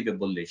 it's going to be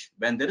bullish.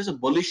 When there is a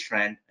bullish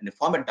trend and you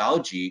form a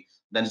Doji,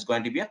 then it's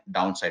going to be a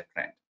downside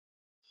trend.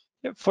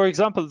 Yeah, for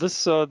example,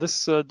 this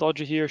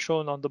doji here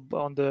shown on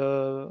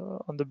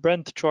the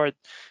Brent chart,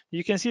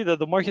 you can see that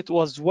the market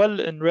was well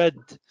in red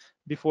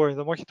before.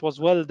 The market was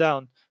well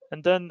down,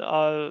 and then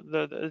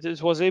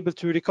it was able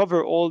to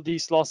recover all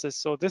these losses.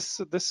 So this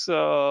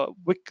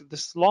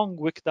long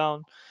wick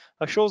down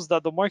shows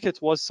that the market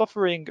was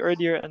suffering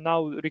earlier and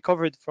now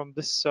recovered from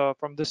this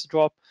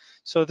drop.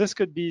 So this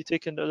could be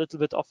taken a little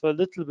bit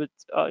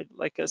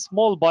like a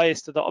small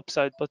bias to the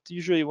upside, but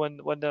usually when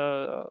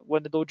the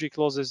doji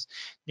closes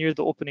near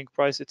the opening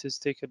price, it is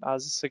taken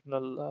as a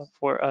signal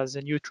for as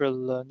a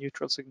neutral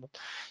signal.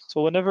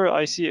 So whenever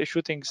I see a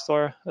shooting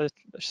star,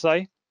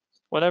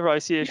 whenever I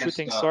see a Yes,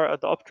 shooting star at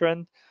the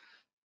uptrend,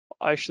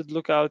 I should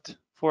look out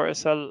for a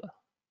sell.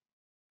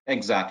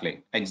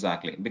 exactly.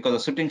 Because the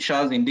shooting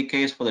stars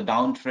indicates for the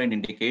downtrend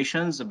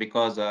indications.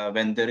 Because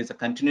when there is a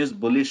continuous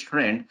bullish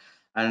trend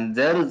and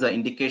there is an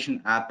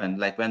indication happen,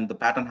 like when the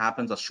pattern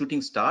happens, a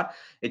shooting star,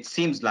 it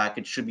seems like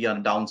it should be on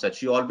a downside.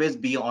 So you always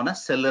be on a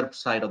seller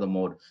side of the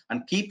mode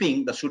and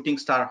keeping the shooting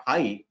star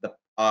high. The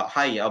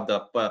high of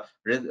the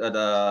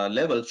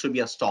level should be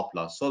a stop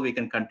loss. So we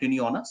can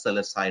continue on a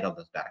seller side of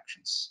the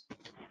directions.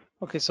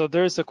 Okay, so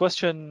there is a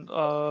question,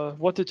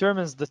 what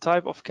determines the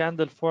type of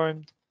candle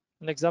formed?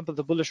 An example,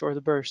 the bullish or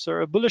the bearish. So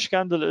a bullish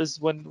candle is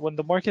when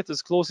the market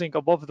is closing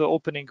above the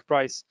opening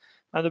price.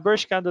 And the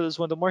bearish candle is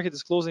when the market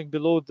is closing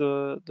below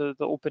the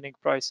opening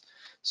price.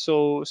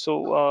 So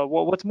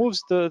what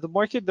moves the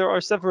market? There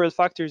are several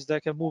factors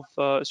that can move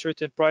a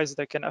certain price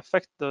that can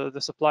affect the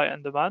supply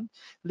and demand,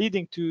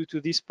 leading to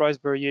these price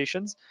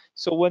variations.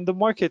 So when the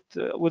market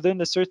within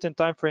a certain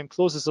time frame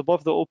closes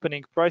above the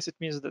opening price, it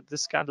means that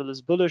this candle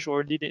is bullish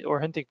or leading or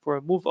hinting for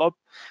a move up,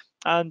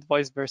 and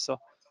vice versa.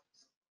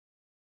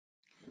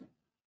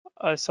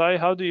 Sai,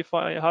 how do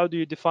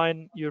you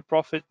define your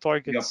profit Your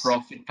targets?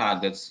 profit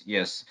targets,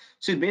 yes.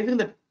 So basically,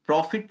 the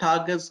profit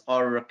targets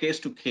are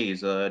case to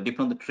case, depend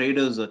on the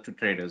traders to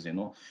traders, you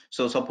know.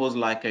 So suppose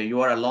like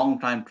you are a long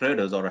time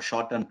traders or a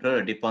short term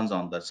trader, depends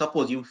on that.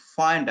 Suppose you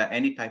find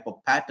any type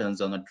of patterns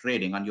on the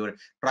trading and you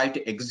try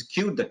to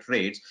execute the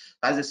trades.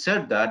 As I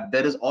said, that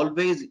there is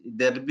always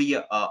there will be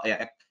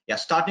a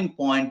starting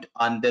point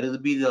and there will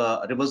be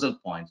the reversal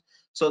point.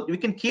 So we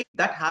can keep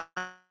that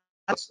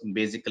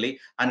basically,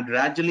 and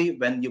gradually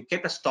when you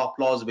keep a stop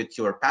loss with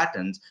your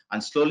patterns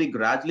and slowly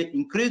gradually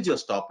increase your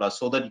stop loss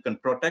so that you can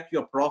protect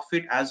your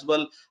profit as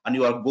well and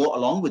you are go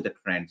along with the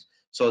trends.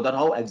 So that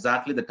how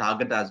exactly the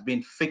target has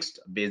been fixed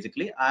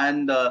basically,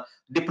 and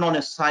depending on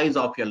the size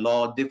of your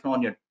lot, depending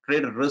on your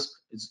trader risk,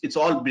 it's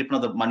all depending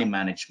on the money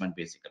management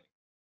basically.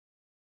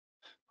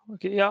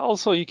 Okay, yeah,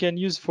 also you can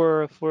use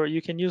for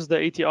you can use the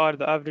ATR,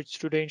 the average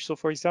true range. So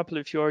for example,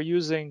 if you are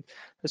using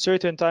a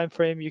certain time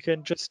frame, you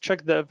can just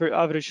check the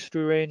average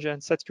true range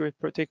and set your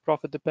take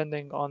profit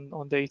depending on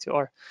the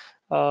ATR.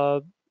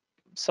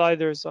 Sai,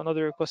 there's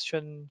another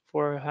question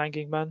for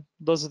Hanging Man.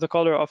 Does the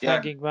color of Yeah.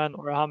 Hanging Man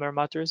or hammer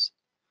matters?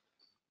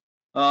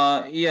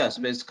 Yes,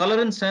 but its color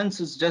and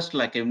sense is just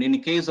like in the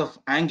case of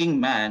hanging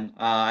man,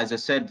 as I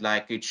said,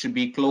 like it should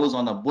be close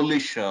on a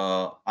bullish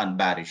and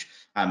bearish.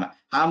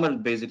 Hammer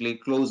basically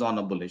close on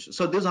a bullish.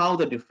 So this is how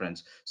the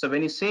difference. So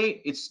when you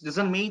say it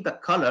doesn't mean the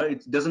color,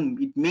 it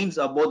doesn't. It means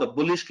about a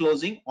bullish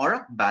closing or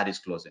a bearish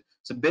closing.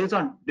 So based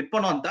on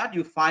depend on that,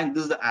 you find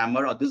this is the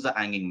hammer or this is the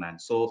hanging man.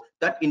 So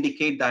that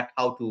indicate that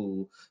how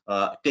to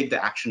take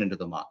the action into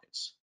the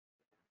markets.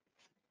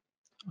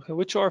 Okay,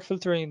 which are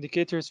filtering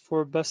indicators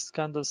for best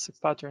candlestick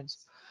patterns?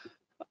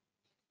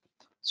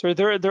 So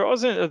there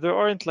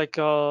aren't like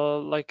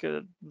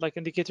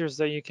indicators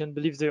that you can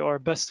believe they are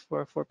best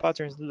for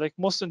patterns. Like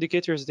most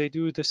indicators, they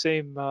do the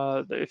same.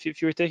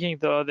 If you're taking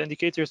the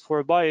indicators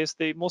for bias,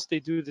 they mostly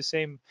do the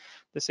same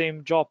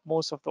job.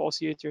 Most of the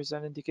oscillators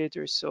and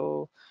indicators.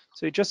 So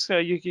you just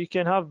you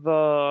can have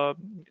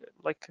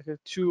like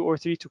two or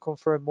three to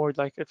confirm more.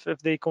 Like if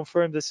they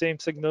confirm the same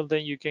signal,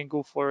 then you can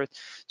go for it.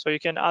 So you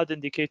can add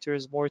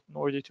indicators more in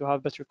order to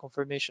have better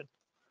confirmation.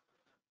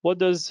 What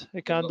does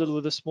a candle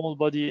with a small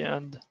body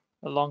and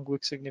a long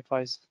wick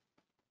signifies?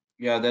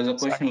 Yeah, there's a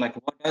Sorry. question like,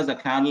 what does a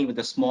candle with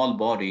a small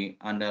body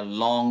and a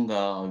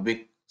long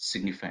wick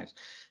signifies?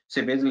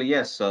 So basically,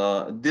 yes,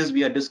 this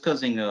we are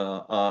discussing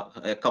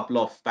a couple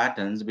of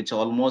patterns which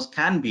almost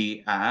can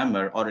be a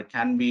hammer or it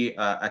can be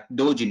a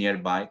doji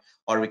nearby,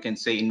 or we can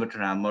say inverter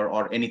hammer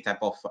or any type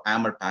of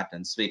hammer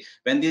patterns.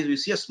 When we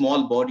see a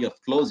small body of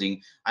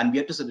closing, and we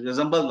have to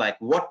resemble like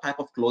what type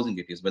of closing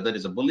it is, whether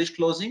it's a bullish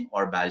closing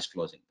or bearish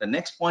closing. The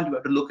next point we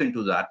have to look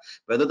into that,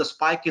 whether the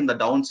spike in the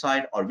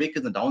downside or wick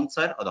in the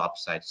downside or the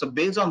upside. So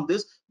based on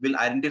this, we'll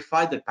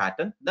identify the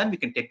pattern, then we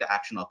can take the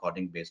action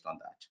according based on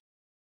that.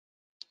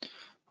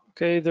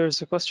 Okay,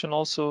 there's a question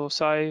also,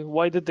 Sai.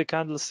 Why did the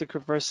candlestick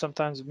reverse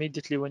sometimes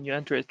immediately when you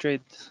enter a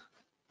trade?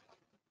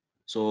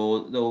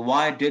 So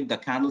why did the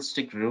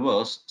candlestick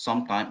reverse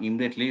sometime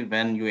immediately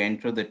when you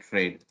enter the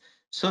trade?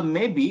 So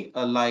maybe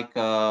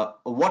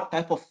what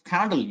type of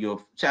candle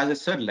you've, so as I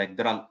said, like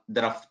there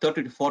are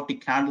 30 to 40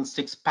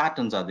 candlesticks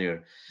patterns are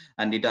there,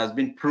 and it has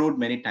been proved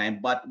many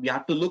times. But we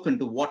have to look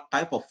into what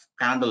type of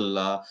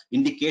candle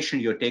indication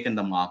you're taking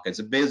the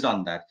markets based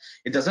on that.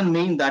 It doesn't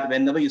mean that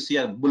whenever you see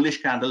a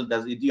bullish candle,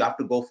 you have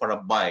to go for a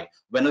buy.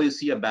 Whenever you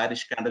see a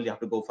bearish candle, you have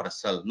to go for a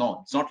sell.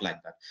 No, it's not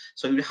like that.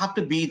 So you have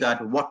to be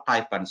that what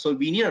type, and so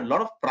we need a lot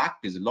of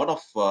practice, a lot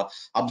of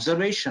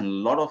observation, a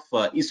lot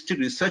of history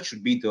research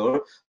should be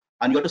there,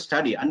 and you have to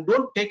study and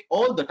don't take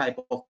all the type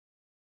of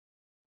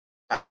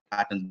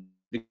patterns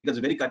because it's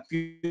very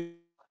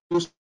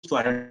confused to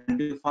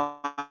identify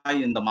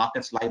in the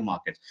markets, live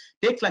markets.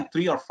 Take like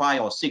 3 or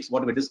 5 or 6.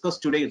 What we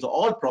discussed today is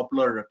all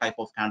popular type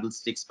of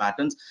candlesticks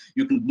patterns.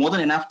 You can more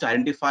than enough to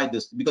identify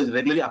this because it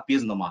regularly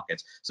appears in the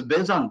markets. So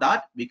based on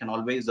that, we can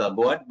always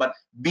go ahead, but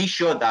be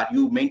sure that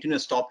you maintain your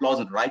stop loss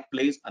in the right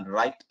place and the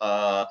right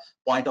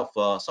point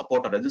of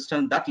support or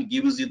resistance. That will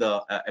give you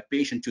the a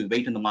patient to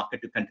wait in the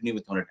market to continue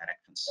with 100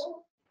 directions.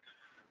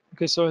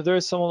 Okay, so there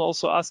is someone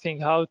also asking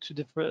how to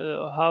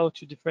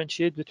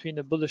differentiate between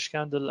a bullish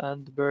candle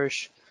and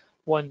bearish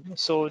one.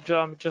 So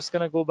I'm just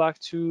gonna go back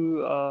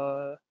to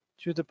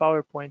the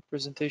PowerPoint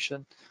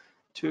presentation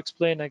to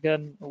explain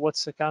again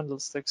what's a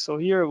candlestick. So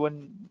here,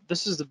 when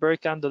this is the bear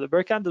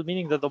candle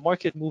meaning that the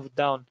market moved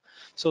down.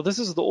 So this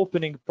is the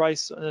opening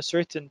price on a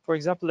certain, for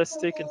example, let's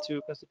take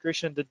into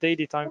consideration the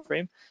daily time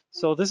frame.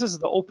 So this is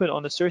the open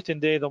on a certain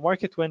day. The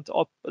market went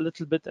up a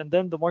little bit, and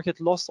then the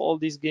market lost all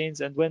these gains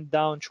and went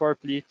down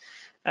sharply.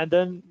 and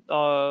then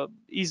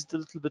eased a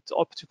little bit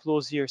up to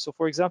close here. So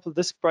for example,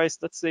 this price,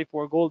 let's say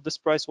for gold, this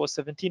price was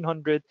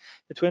 1700,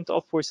 it went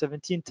up for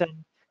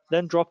 1710,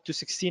 then dropped to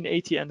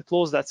 1680 and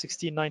closed at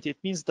 1690. It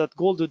means that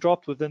gold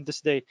dropped within this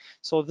day.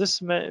 So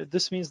this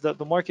means that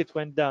the market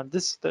went down.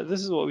 This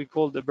is what we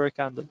call the bear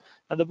candle,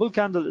 and the bull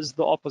candle is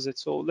the opposite.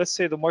 So let's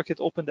say the market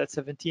opened at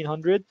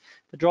 1700,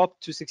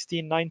 dropped to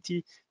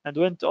 1690, and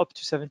went up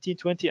to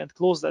 1720 and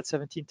closed at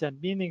 1710,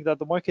 meaning that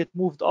the market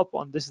moved up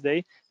on this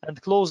day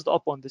and closed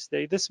up on this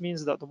day. This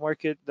means that the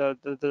market,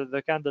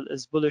 the candle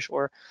is bullish,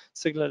 or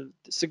signal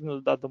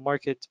that the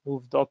market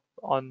moved up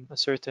on a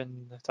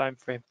certain time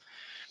frame.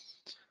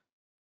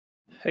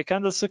 A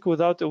candlestick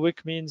without a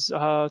wick means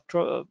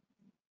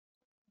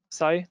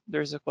Sai,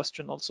 there's a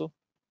question also.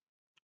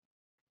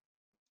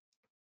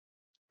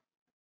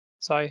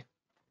 Sai.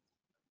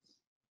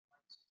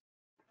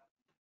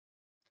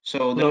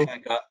 So there's Hello.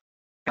 like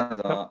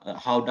Yep.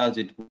 how does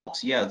it work?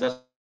 Yeah,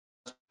 that's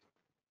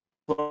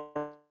what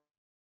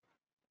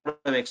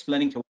I'm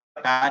explaining to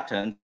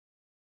patterns.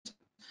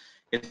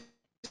 It's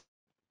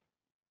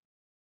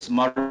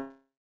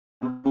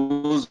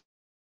Marbuzo,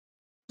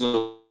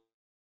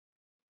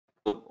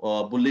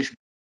 bullish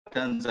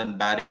patterns and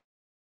bearish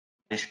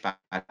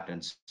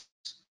patterns.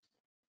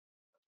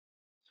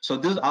 So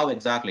this is how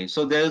exactly.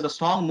 So there is a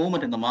strong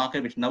movement in the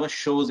market which never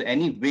shows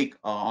any wick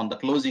on the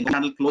closing.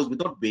 Candle closed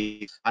without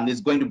wick and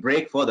is going to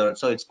break further.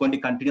 So it's going to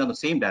continue on the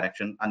same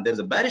direction. And there's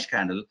a bearish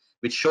candle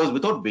which shows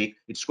without wick.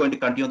 It's going to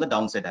continue on the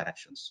downside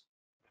directions.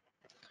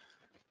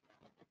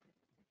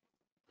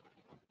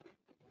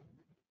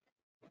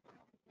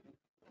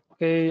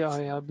 Okay,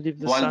 I believe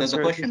this While there's a answered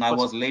this question, I question.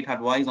 was late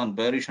advised on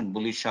bearish and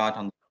bullish chart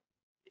on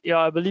Yeah,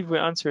 I believe we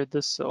answered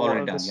this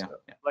already done. Yeah.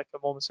 like a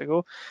moments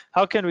ago.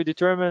 How can we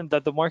determine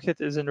that the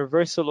market is in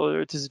reversal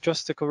or it is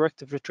just a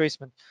corrective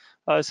retracement?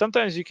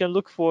 Sometimes you can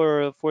look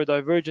for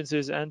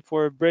divergences and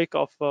for a break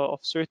of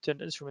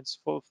certain instruments.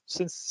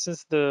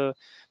 Since the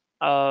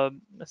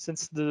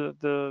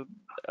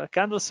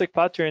candlestick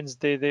patterns,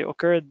 they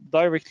occur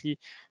directly,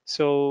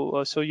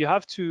 so you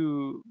have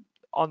to,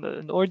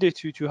 in order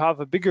to have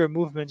a bigger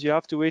movement, you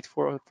have to wait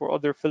for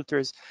other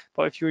filters.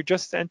 But if you're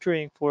just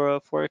entering for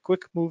a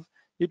quick move,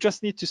 you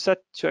just need to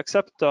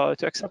accept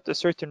a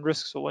certain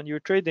risk. So when you're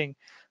trading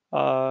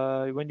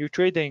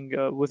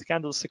with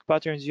candlestick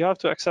patterns, you have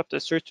to accept a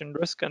certain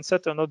risk and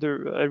set another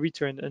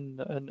return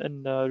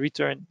in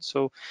return.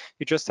 So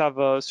you just have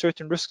a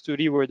certain risk to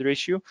reward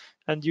ratio,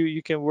 and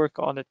you can work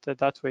on it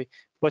that way.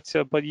 But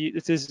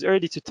it is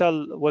early to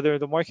tell whether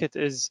the market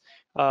is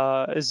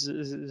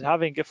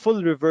having a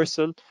full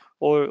reversal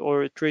or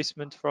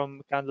retracement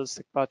from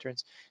candlestick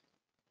patterns.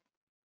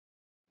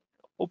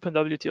 Open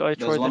WTI There's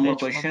chart one in more H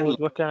question. mode.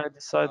 What can I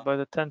decide by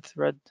the 10th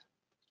red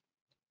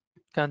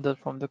candle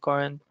from the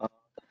current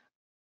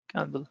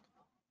candle?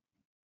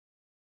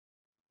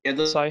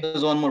 Yeah, Sai.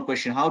 there's one more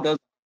question. How does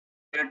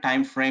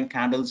time frame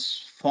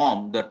candles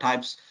form the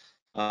type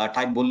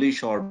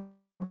bullish or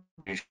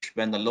bearish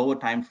when the lower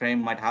time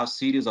frame might have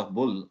series of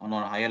bull on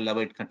a higher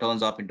level it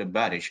turns up into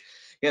bearish?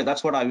 Yeah,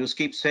 that's what I will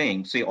keep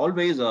saying. See,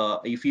 always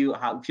if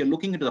you're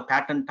looking into the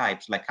pattern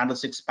types like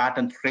candlesticks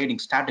pattern trading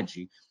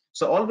strategy,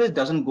 so always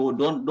don't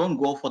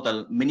go for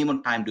the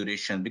minimum time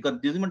duration,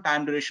 because the minimum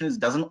time duration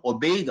doesn't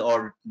obey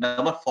or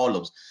never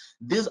follows.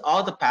 These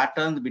are the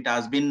patterns which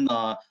has been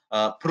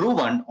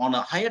proven on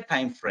a higher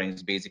time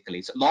frames. Basically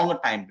it's a longer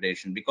time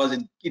duration because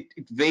it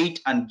wait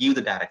and give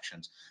the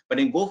directions. But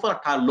you go for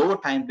a lower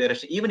time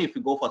duration, even if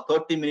you go for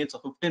 30 minutes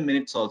or 15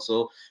 minutes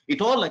also,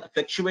 it all like a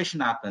fluctuation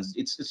happens.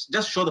 It's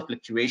just show the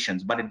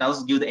fluctuations, but it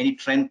doesn't give any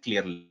trend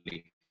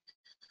clearly.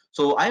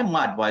 So I am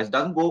advised,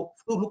 doesn't go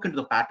to look into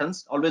the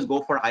patterns, always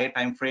go for a higher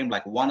time frame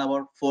like 1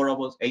 hour, 4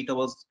 hours, 8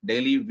 hours,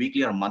 daily,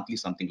 weekly or monthly,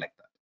 something like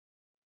that.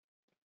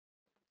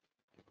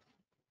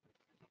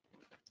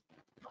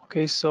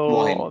 Okay, Wael.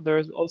 so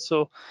there's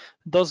also,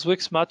 does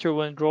wicks matter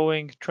when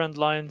drawing trend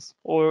lines?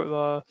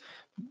 Or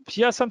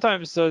yeah,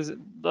 sometimes does.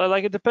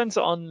 Like it depends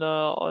on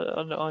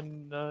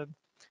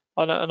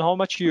how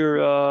much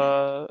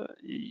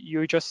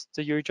you're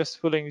just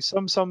fooling.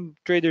 Some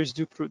traders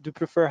do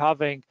prefer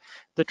having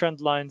the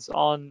trend lines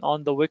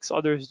on the wicks.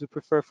 Others do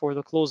prefer for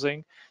the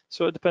closing.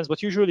 So it depends.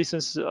 But usually,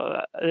 since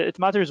it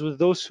matters with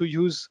those who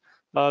use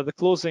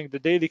the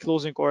daily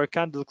closing or a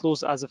candle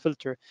close as a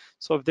filter.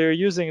 So if they're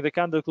using the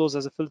candle close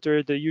as a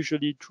filter, they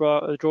usually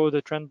draw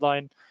the trend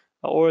line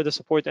or the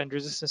support and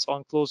resistance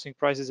on closing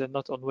prices and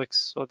not on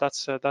wicks. So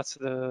that's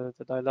the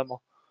dilemma.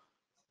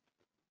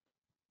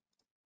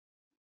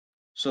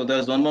 So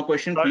there's one more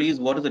question, Right. please.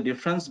 What is the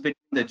difference between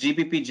the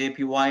GBP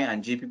JPY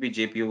and GBP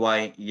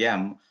JPY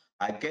YM?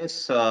 I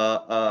guess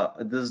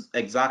this is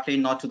exactly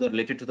not to the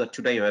related to the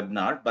today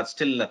webinar, but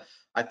still,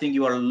 I think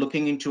you are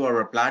looking into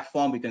our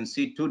platform. We can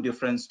see two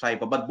different type,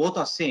 but both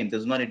are same.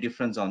 There's not a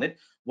difference on it.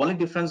 Only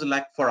difference,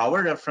 like for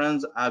our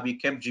reference, we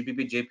kept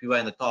GBP JPY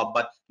in the top,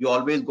 but you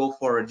always go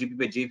for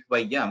GBP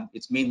JPY YM.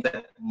 It means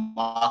that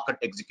market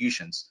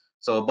executions.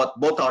 So, but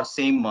both are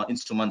same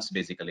instruments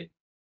basically.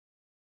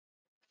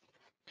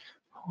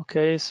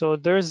 Okay, so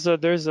there's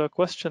a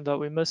question that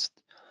we missed.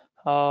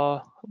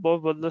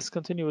 But let's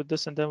continue with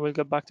this and then we'll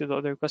get back to the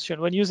other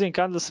question. When using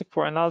Candlestick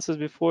for analysis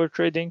before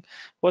trading,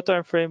 what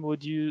time frame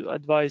would you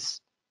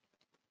advise?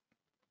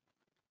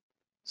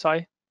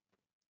 Sai?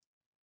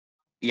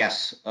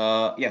 Yes.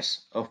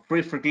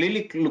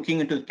 Frequently looking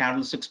into the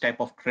candlesticks type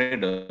of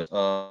traders.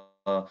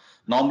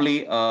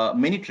 Normally,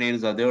 many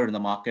traders are there in the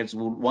markets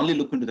who only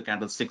look into the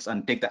candlesticks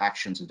and take the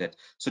actions with it.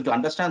 So to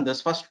understand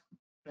this, first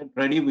get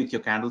ready with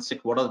your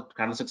candlestick. What are the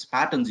candlesticks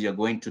patterns you're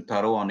going to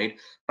thorough on it?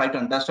 Try to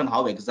understand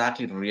how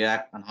exactly it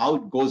react and how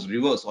it goes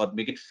reverse or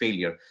make it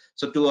failure.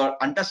 So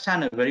to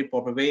understand a very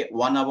proper way,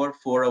 1 hour,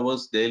 4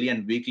 hours, daily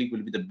and weekly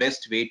will be the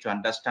best way to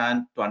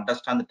understand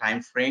the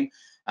time frame.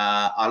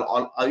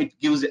 It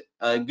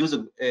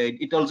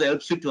it also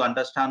helps you to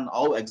understand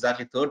how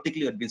exactly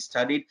theoretically it has been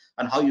studied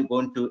and how you're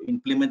going to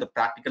implement the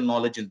practical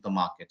knowledge into the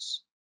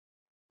markets.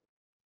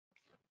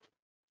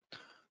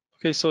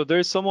 Okay, so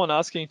there's someone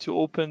asking to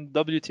open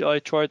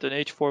WTI chart in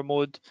H4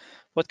 mode.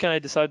 What can I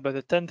decide by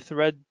the 10th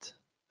red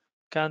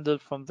candle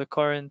from the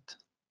current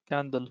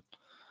candle?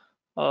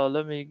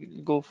 Let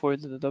me go for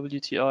the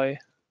WTI.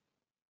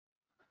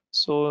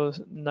 So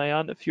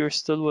Nayan, if you're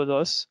still with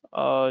us,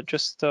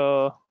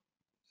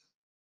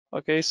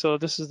 okay, so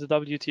this is the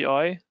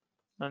WTI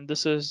and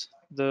this is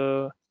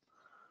the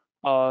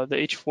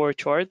H4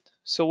 chart.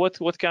 So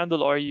what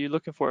candle are you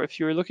looking for? If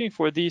you're looking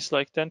for these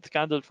like 10th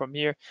candle from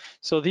here,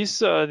 so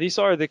these are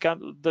the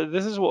candle.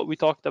 This is what we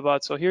talked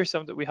about. So here's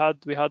some that we had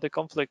a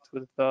conflict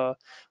with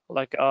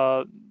like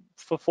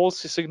for false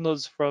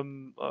signals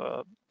from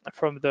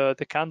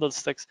the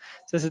candlesticks,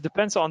 since it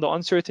depends on the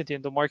uncertainty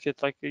in the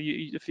market. Like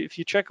if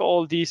you check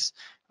all these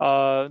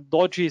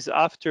dodges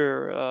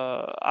after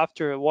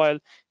a while,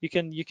 you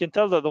can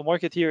tell that the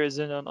market here is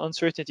in an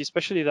uncertainty,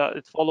 especially that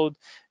it followed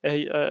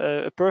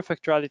a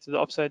perfect rally to the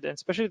upside, and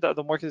especially that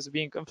the market is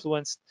being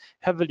influenced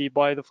heavily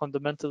by the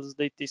fundamentals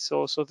lately.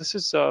 So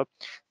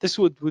this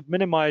would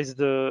minimize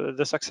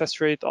the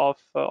success rate of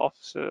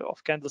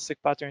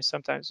candlestick patterns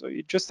sometimes. So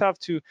you just have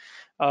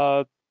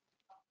uh,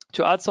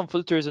 to add some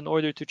filters in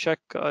order to check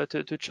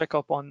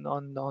up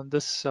on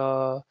this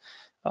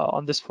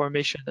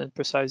formation and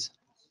precise.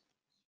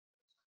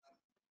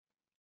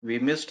 We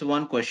missed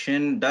one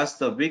question. Does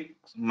the wick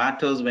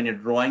matters when you're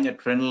drawing a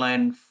trend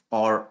line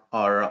or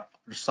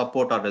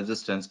support or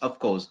resistance? Of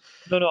course,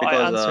 No, no, I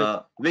because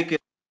answered. wick is,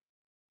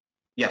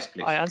 yes, I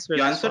please. answered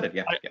You this answered one. it.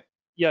 Yeah, I yeah,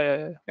 Yeah,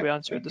 yeah. we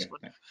answered Thank this you.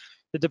 one.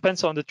 It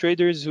depends on the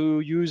traders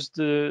who use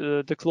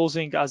the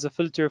closing as a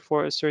filter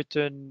for a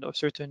certain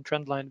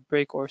trend line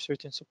break or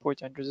certain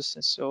support and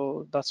resistance.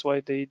 So that's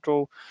why they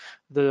draw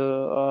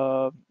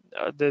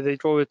they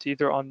draw it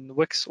either on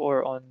wicks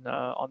or on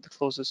the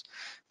closes.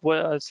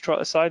 Well,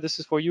 aside, this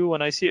is for you.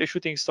 When I see a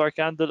shooting star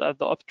candle at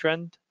the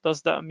uptrend,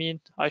 does that mean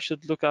I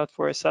should look out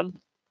for a sell?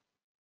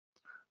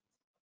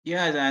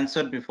 Yeah, as I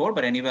answered before,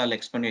 but anyway, I'll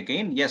explain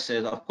again. Yes,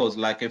 of course,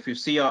 like if you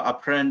see a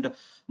uptrend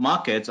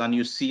markets and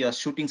you see a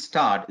shooting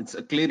start, it's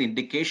a clear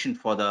indication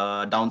for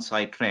the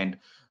downside trend.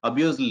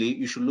 Obviously,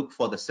 you should look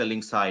for the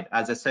selling side.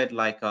 As I said,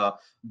 like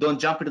don't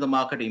jump into the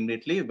market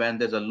immediately when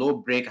there's a low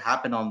break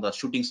happen on the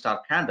shooting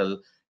star candle,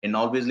 and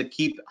always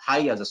keep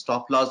high as a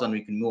stop loss, and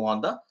we can move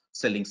on the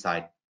selling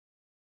side.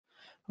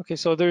 Okay,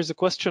 so there's a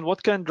question,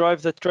 what can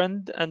drive the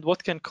trend and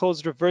what can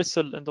cause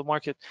reversal in the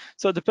market?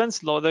 So it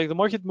depends, like the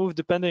market move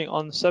depending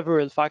on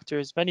several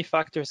factors. Many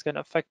factors can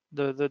affect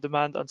the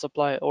demand and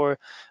supply, or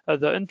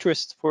the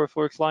interest for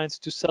clients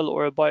to sell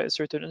or buy a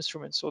certain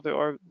instrument. So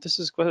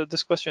this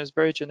question is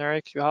very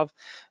generic. You have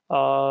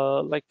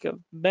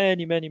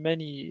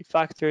many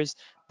factors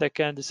that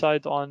can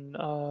decide on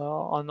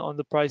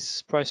the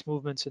price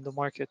movements in the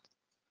market.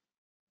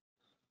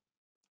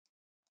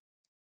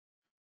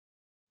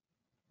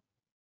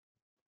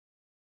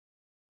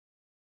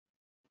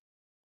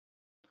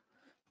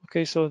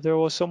 Okay, so there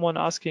was someone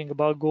asking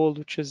about gold,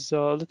 which is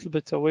a little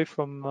bit away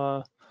from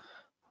our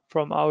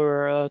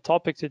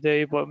topic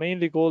today, but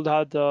mainly gold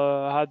had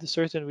a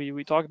certain.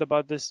 We talked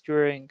about this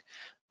during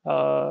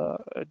our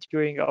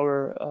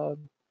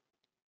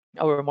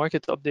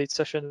market update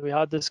session. We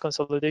had this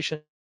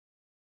consolidation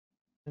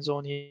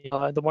zone here,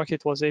 and the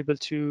market was able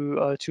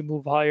to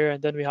move higher,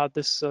 and then we had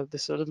this a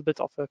little bit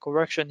of a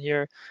correction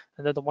here,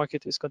 and then the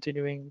market is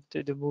continuing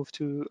to move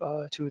to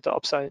the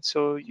upside.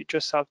 So you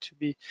just have to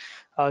be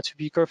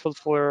careful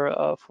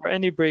for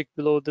any break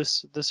below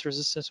this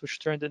resistance, which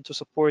turned into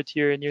support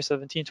here in year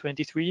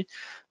 1723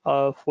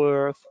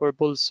 for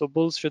bulls. So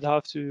bulls should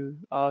have to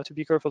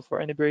be careful for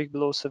any break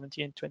below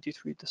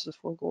 1723. This is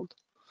for gold.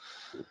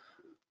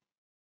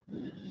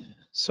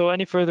 So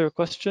any further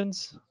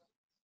questions?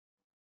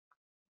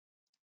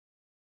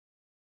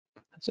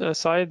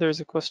 Sai, there's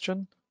a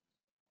question.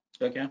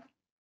 Okay.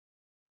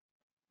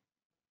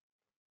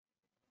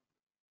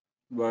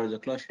 Where is the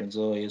question?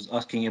 So he's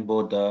asking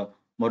about the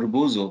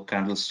Marubozu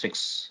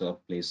candlesticks,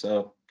 please.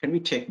 Can we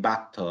take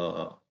back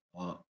the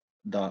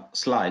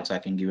slides? I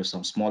can give you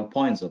some small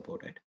points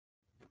about it.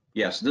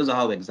 Yes, this is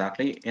how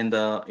exactly in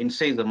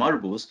say the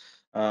Marabus,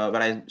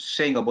 when I'm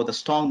saying about the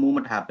strong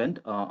movement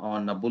happened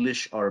on a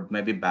bullish or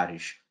maybe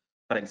bearish.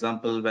 For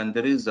example, when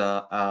there is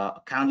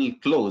a candle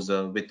close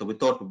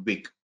without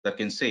wick, that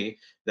can say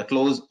the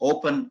close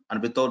open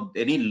and without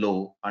any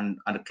low, and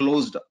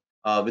closed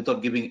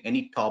without giving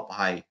any top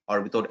high or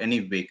without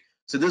any wick.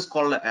 So this is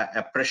called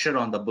a pressure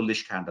on the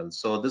bullish candle.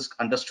 So this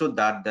understood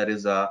that there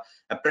is a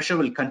pressure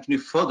will continue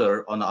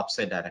further on the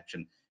upside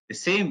direction. The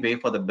same way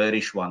for the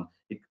bearish one,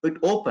 it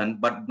opened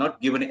but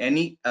not given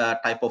any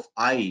type of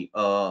eye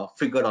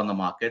figured on the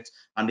markets,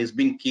 and is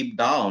being kept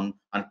down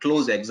and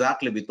closed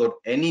exactly without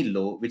any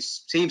low, which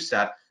says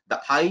that the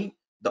high,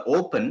 the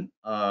open,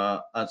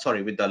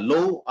 sorry, with the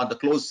low and the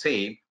close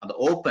same, and the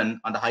open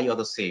and the high are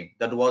the same.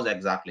 That was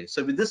exactly.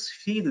 So with this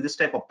feed, this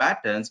type of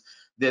patterns,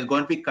 they're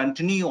going to be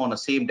continue on the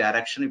same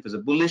direction. If it's a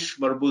bullish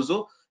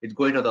Barbuzo, it's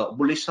going to the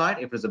bullish side.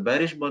 If it's a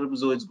bearish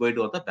Barbuzo, it's going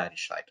to the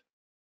bearish side.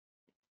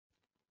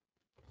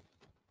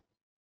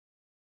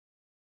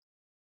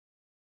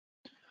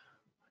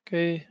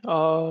 Okay,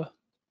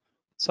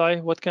 Sai,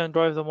 what can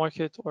drive the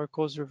market or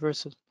cause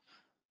reversal?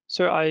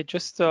 Sir, I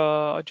just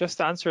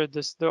answered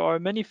this. There are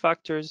many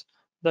factors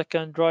that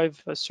can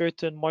drive a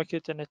certain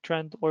market in a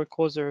trend or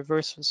cause a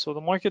reversal. So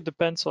the market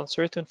depends on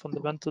certain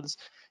fundamentals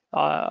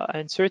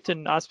and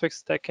certain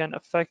aspects that can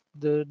affect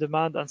the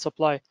demand and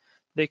supply.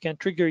 They can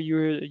trigger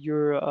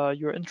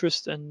your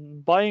interest in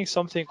buying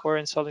something or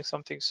in selling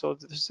something. So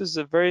this is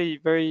a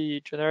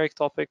very generic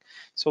topic.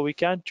 So we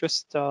can't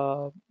just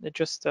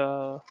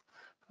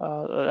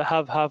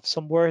have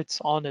some words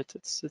on it.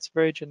 It's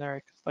very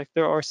generic. Like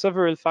there are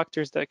several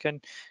factors that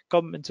can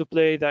come into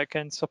play that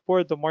can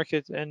support the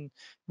market in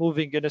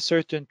moving in a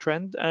certain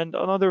trend, and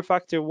another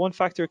factor, one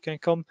factor can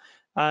come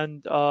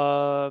and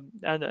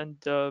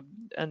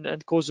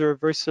and cause a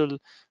reversal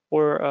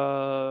or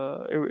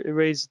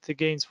erase the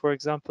gains, for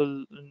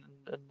example, in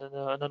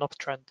an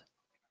uptrend.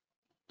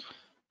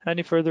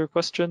 Any further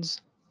questions?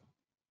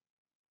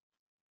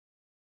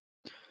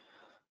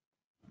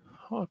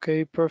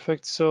 Okay,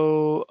 perfect.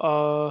 So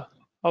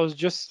I was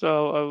just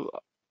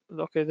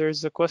okay.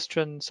 There's a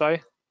question,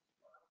 Sai.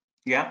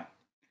 Yeah.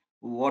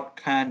 What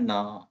can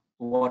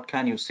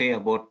you say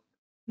about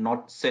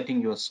not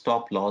setting your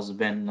stop loss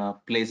when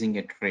placing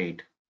a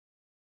trade?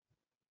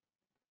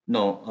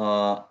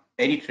 No,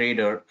 any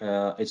trader,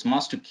 it's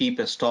must to keep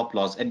a stop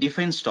loss. A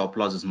defined stop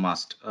loss is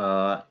must.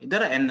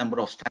 There are n number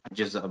of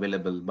strategies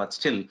available, but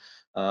still,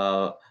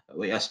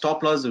 a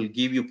stop loss will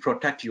give you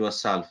protect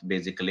yourself.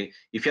 Basically,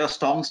 if you have a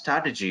strong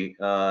strategy,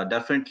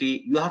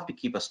 definitely you have to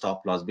keep a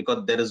stop loss,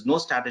 because there is no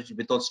strategy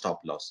without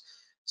stop loss.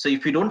 So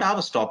if you don't have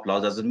a stop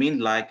loss, does it mean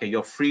like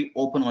your free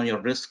open on your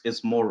risk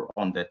is more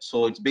on that?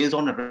 So it's based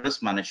on a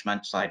risk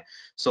management side.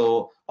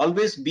 So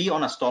always be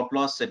on a stop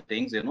loss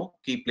settings,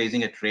 keep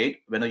placing a trade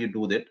whenever you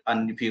do that.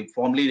 And if you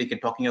formally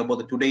like talking about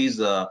the today's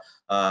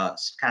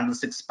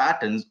candlesticks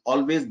patterns,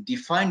 always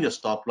define your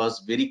stop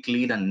loss very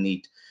clean and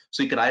neat,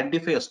 so you can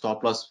identify your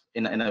stop loss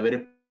in a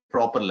very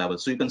proper level,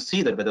 so you can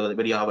see that whether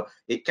you have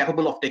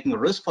capable of taking a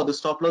risk for the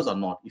stop loss or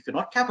not. If you're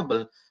not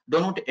capable,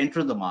 don't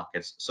enter the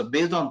markets. So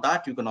based on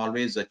that, you can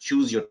always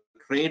choose your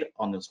trade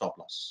on the stop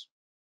loss.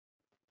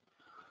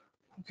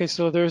 Okay,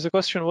 so there's a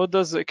question. What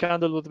does a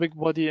candle with big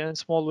body and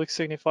small wick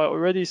signify?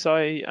 Already,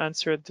 Sai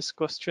answered this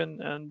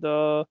question, and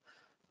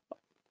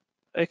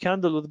a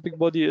candle with big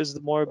body is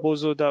the more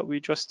bozo that we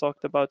just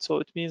talked about. So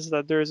it means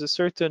that there is a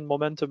certain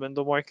momentum in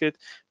the market,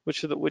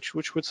 which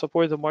would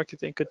support the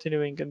market in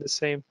continuing in the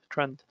same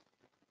trend.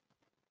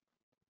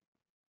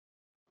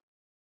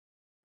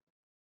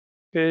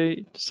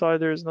 Okay, Sai,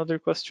 there's another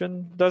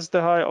question. Does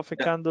the high of a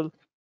Yeah. candle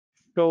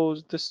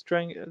shows the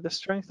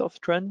strength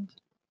of trend?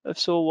 If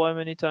so, why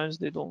many times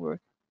they don't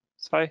work?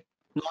 Sai?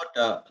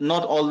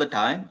 Not all the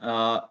time.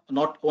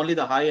 Not only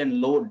the high and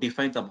low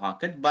defines the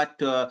market,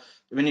 but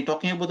when you're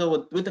talking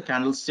about with the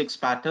candlesticks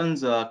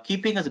patterns,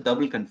 keeping as a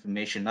double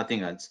confirmation,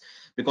 nothing else,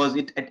 because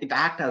it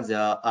act as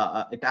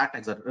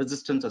a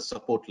resistance or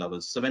support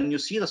levels. So when you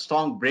see the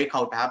strong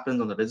breakout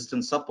happens on the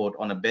resistance support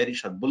on a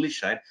bearish or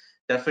bullish side,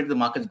 definitely the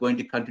market is going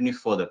to continue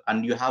further,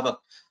 and you have a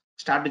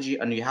strategy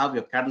and you have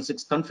your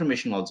candlesticks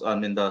confirmation also. I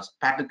mean the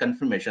pattern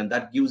confirmation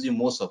that gives you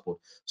more support.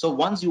 So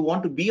once you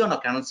want to be on a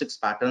candlesticks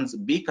patterns,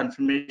 be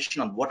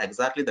confirmation on what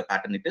exactly the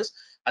pattern it is,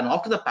 and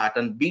after the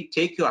pattern, be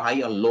take your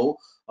high or low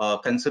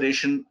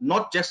consideration,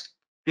 not just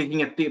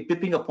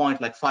pipping a point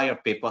like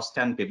 5 pips,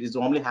 10 pips. This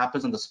normally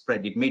happens on the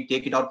spread. It may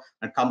take it out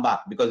and come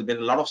back, because there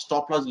a lot of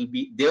stop loss will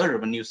be there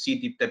when you see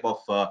the type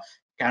of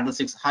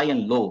candlesticks high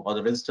and low or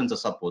the resistance or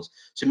supports.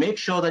 So make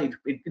sure that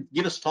it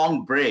give a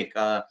strong break,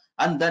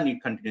 and then you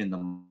continue in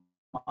the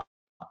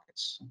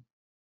markets.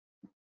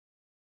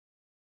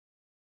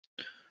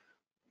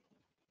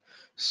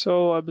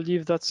 So I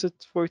believe that's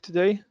it for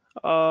today.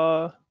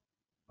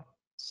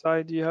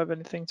 Sai, do you have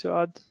anything to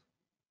add?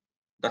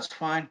 That's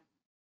fine.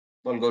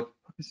 All good.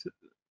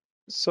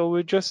 So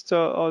we just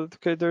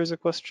okay, there's a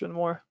question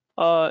more.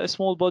 A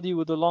small body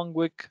with a long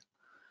wick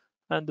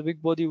and the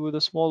big body with a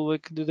small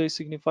wick, do they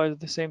signify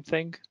the same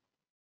thing?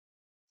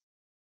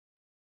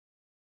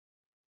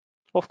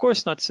 Of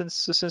course not,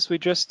 since we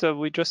just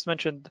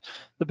mentioned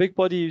the big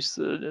body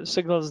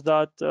signals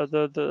that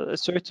the a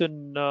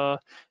certain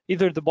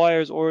either the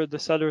buyers or the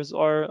sellers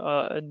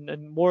are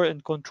more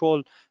in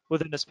control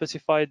within a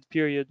specified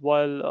period,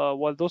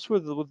 while those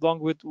with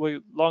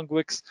long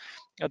wicks,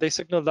 they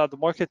signal that the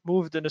market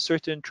moved in a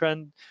certain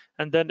trend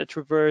and then it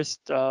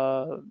reversed,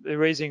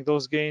 erasing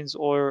those gains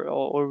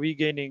or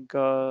regaining,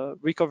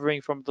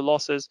 recovering from the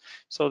losses.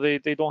 So they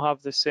don't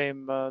have the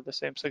same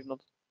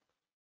signal.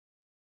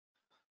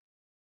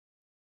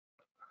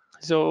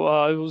 So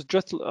I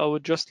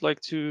would just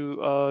like to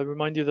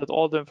remind you that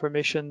all the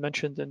information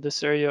mentioned in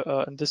this area,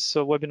 in this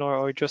webinar,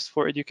 are just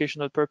for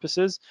educational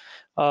purposes,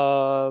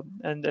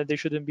 and they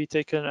shouldn't be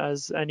taken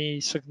as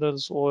any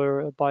signals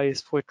or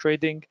bias for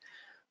trading.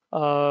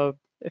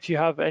 If you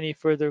have any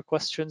further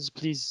questions,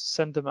 please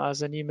send them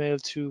as an email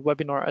to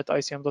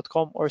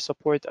webinar@icm.com or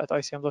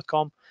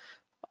support@icm.com.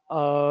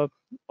 Uh,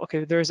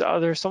 okay, there's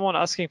someone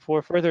asking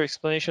for further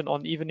explanation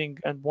on evening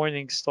and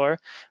morning star.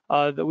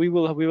 That we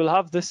will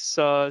have this.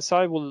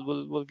 Sai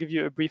will give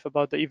you a brief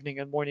about the evening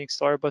and morning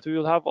star, but we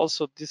will have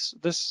also this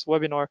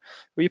webinar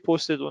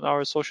reposted on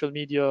our social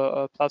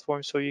media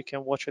platform, so you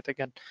can watch it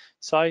again.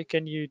 Sai,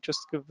 can you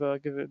just give a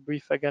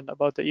brief again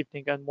about the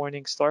evening and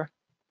morning star?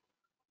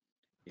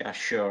 Yeah,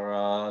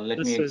 sure. Let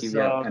This me give is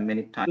you a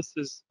minute time. this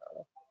is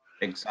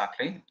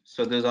Exactly.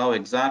 So this is how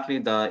exactly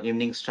the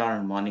evening star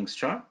and morning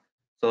star.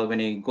 So when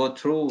you go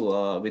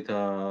through with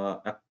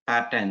a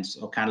patterns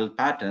or candle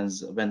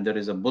patterns, when there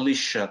is a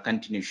bullish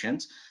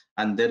continuations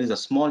and there is a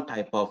small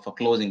type of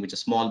closing, which is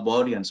small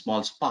body and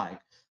small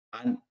spike,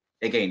 and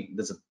again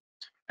there's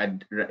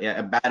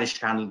a bearish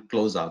candle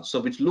closeout, so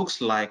which looks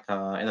like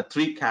in a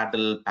three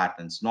candle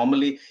patterns.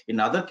 Normally in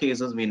other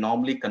cases we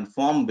normally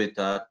conform with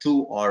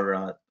two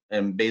or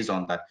based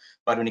on that,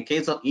 but in the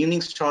case of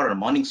evening star or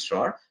morning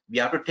star, we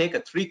have to take a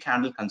three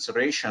candle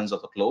considerations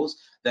of the close,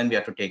 then we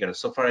have to take it.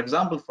 So for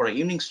example, for an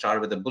evening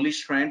star with a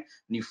bullish trend,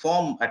 when you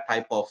form a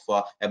type of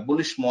a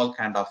bullish small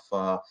kind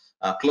of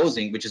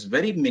closing, which is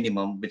very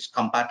minimum, which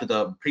compared to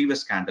the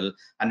previous candle,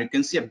 and you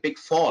can see a big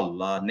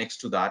fall next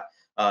to that,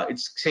 it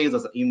says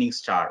as an evening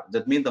star.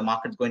 That means the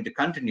market is going to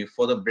continue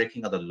for the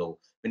breaking of the low.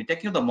 When you're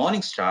taking the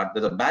morning star,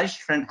 there's a bearish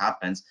trend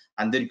happens,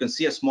 and then you can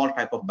see a small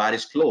type of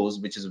bearish close,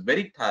 which is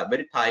very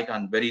tight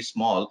and very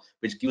small,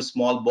 which gives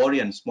small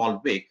body and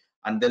small wick.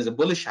 And there's a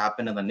bullish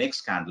happen in the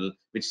next candle,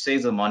 which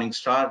says a morning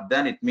star.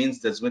 Then it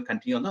means there's going to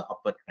continue on the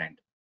upward trend.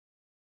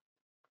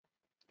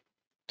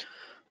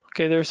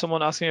 okay. There's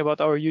someone asking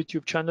about our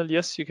YouTube channel.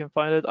 Yes, you can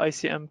find it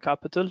ICM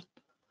Capital.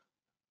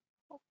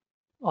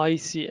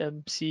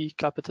 ICMC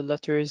capital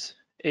letters,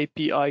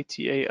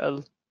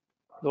 APITAL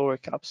lower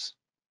caps.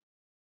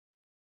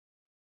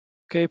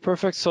 Okay,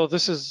 perfect. So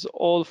this is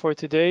all for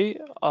today.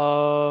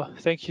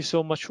 Thank you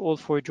so much all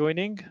for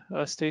joining.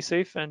 Stay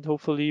safe, and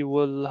hopefully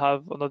we'll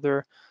have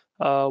another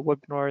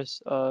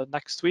webinars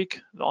next week.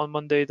 On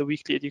Monday, the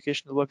weekly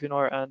educational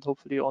webinar, and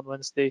hopefully on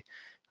Wednesday,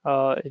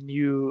 a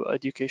new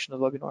educational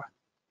webinar.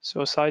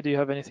 So Sai, do you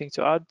have anything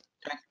to add?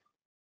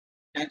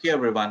 Thank you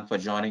everyone for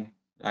joining.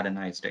 Had a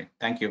nice day.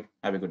 Thank you.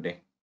 Have a good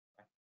day.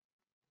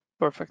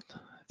 Perfect.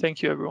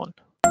 Thank you, everyone.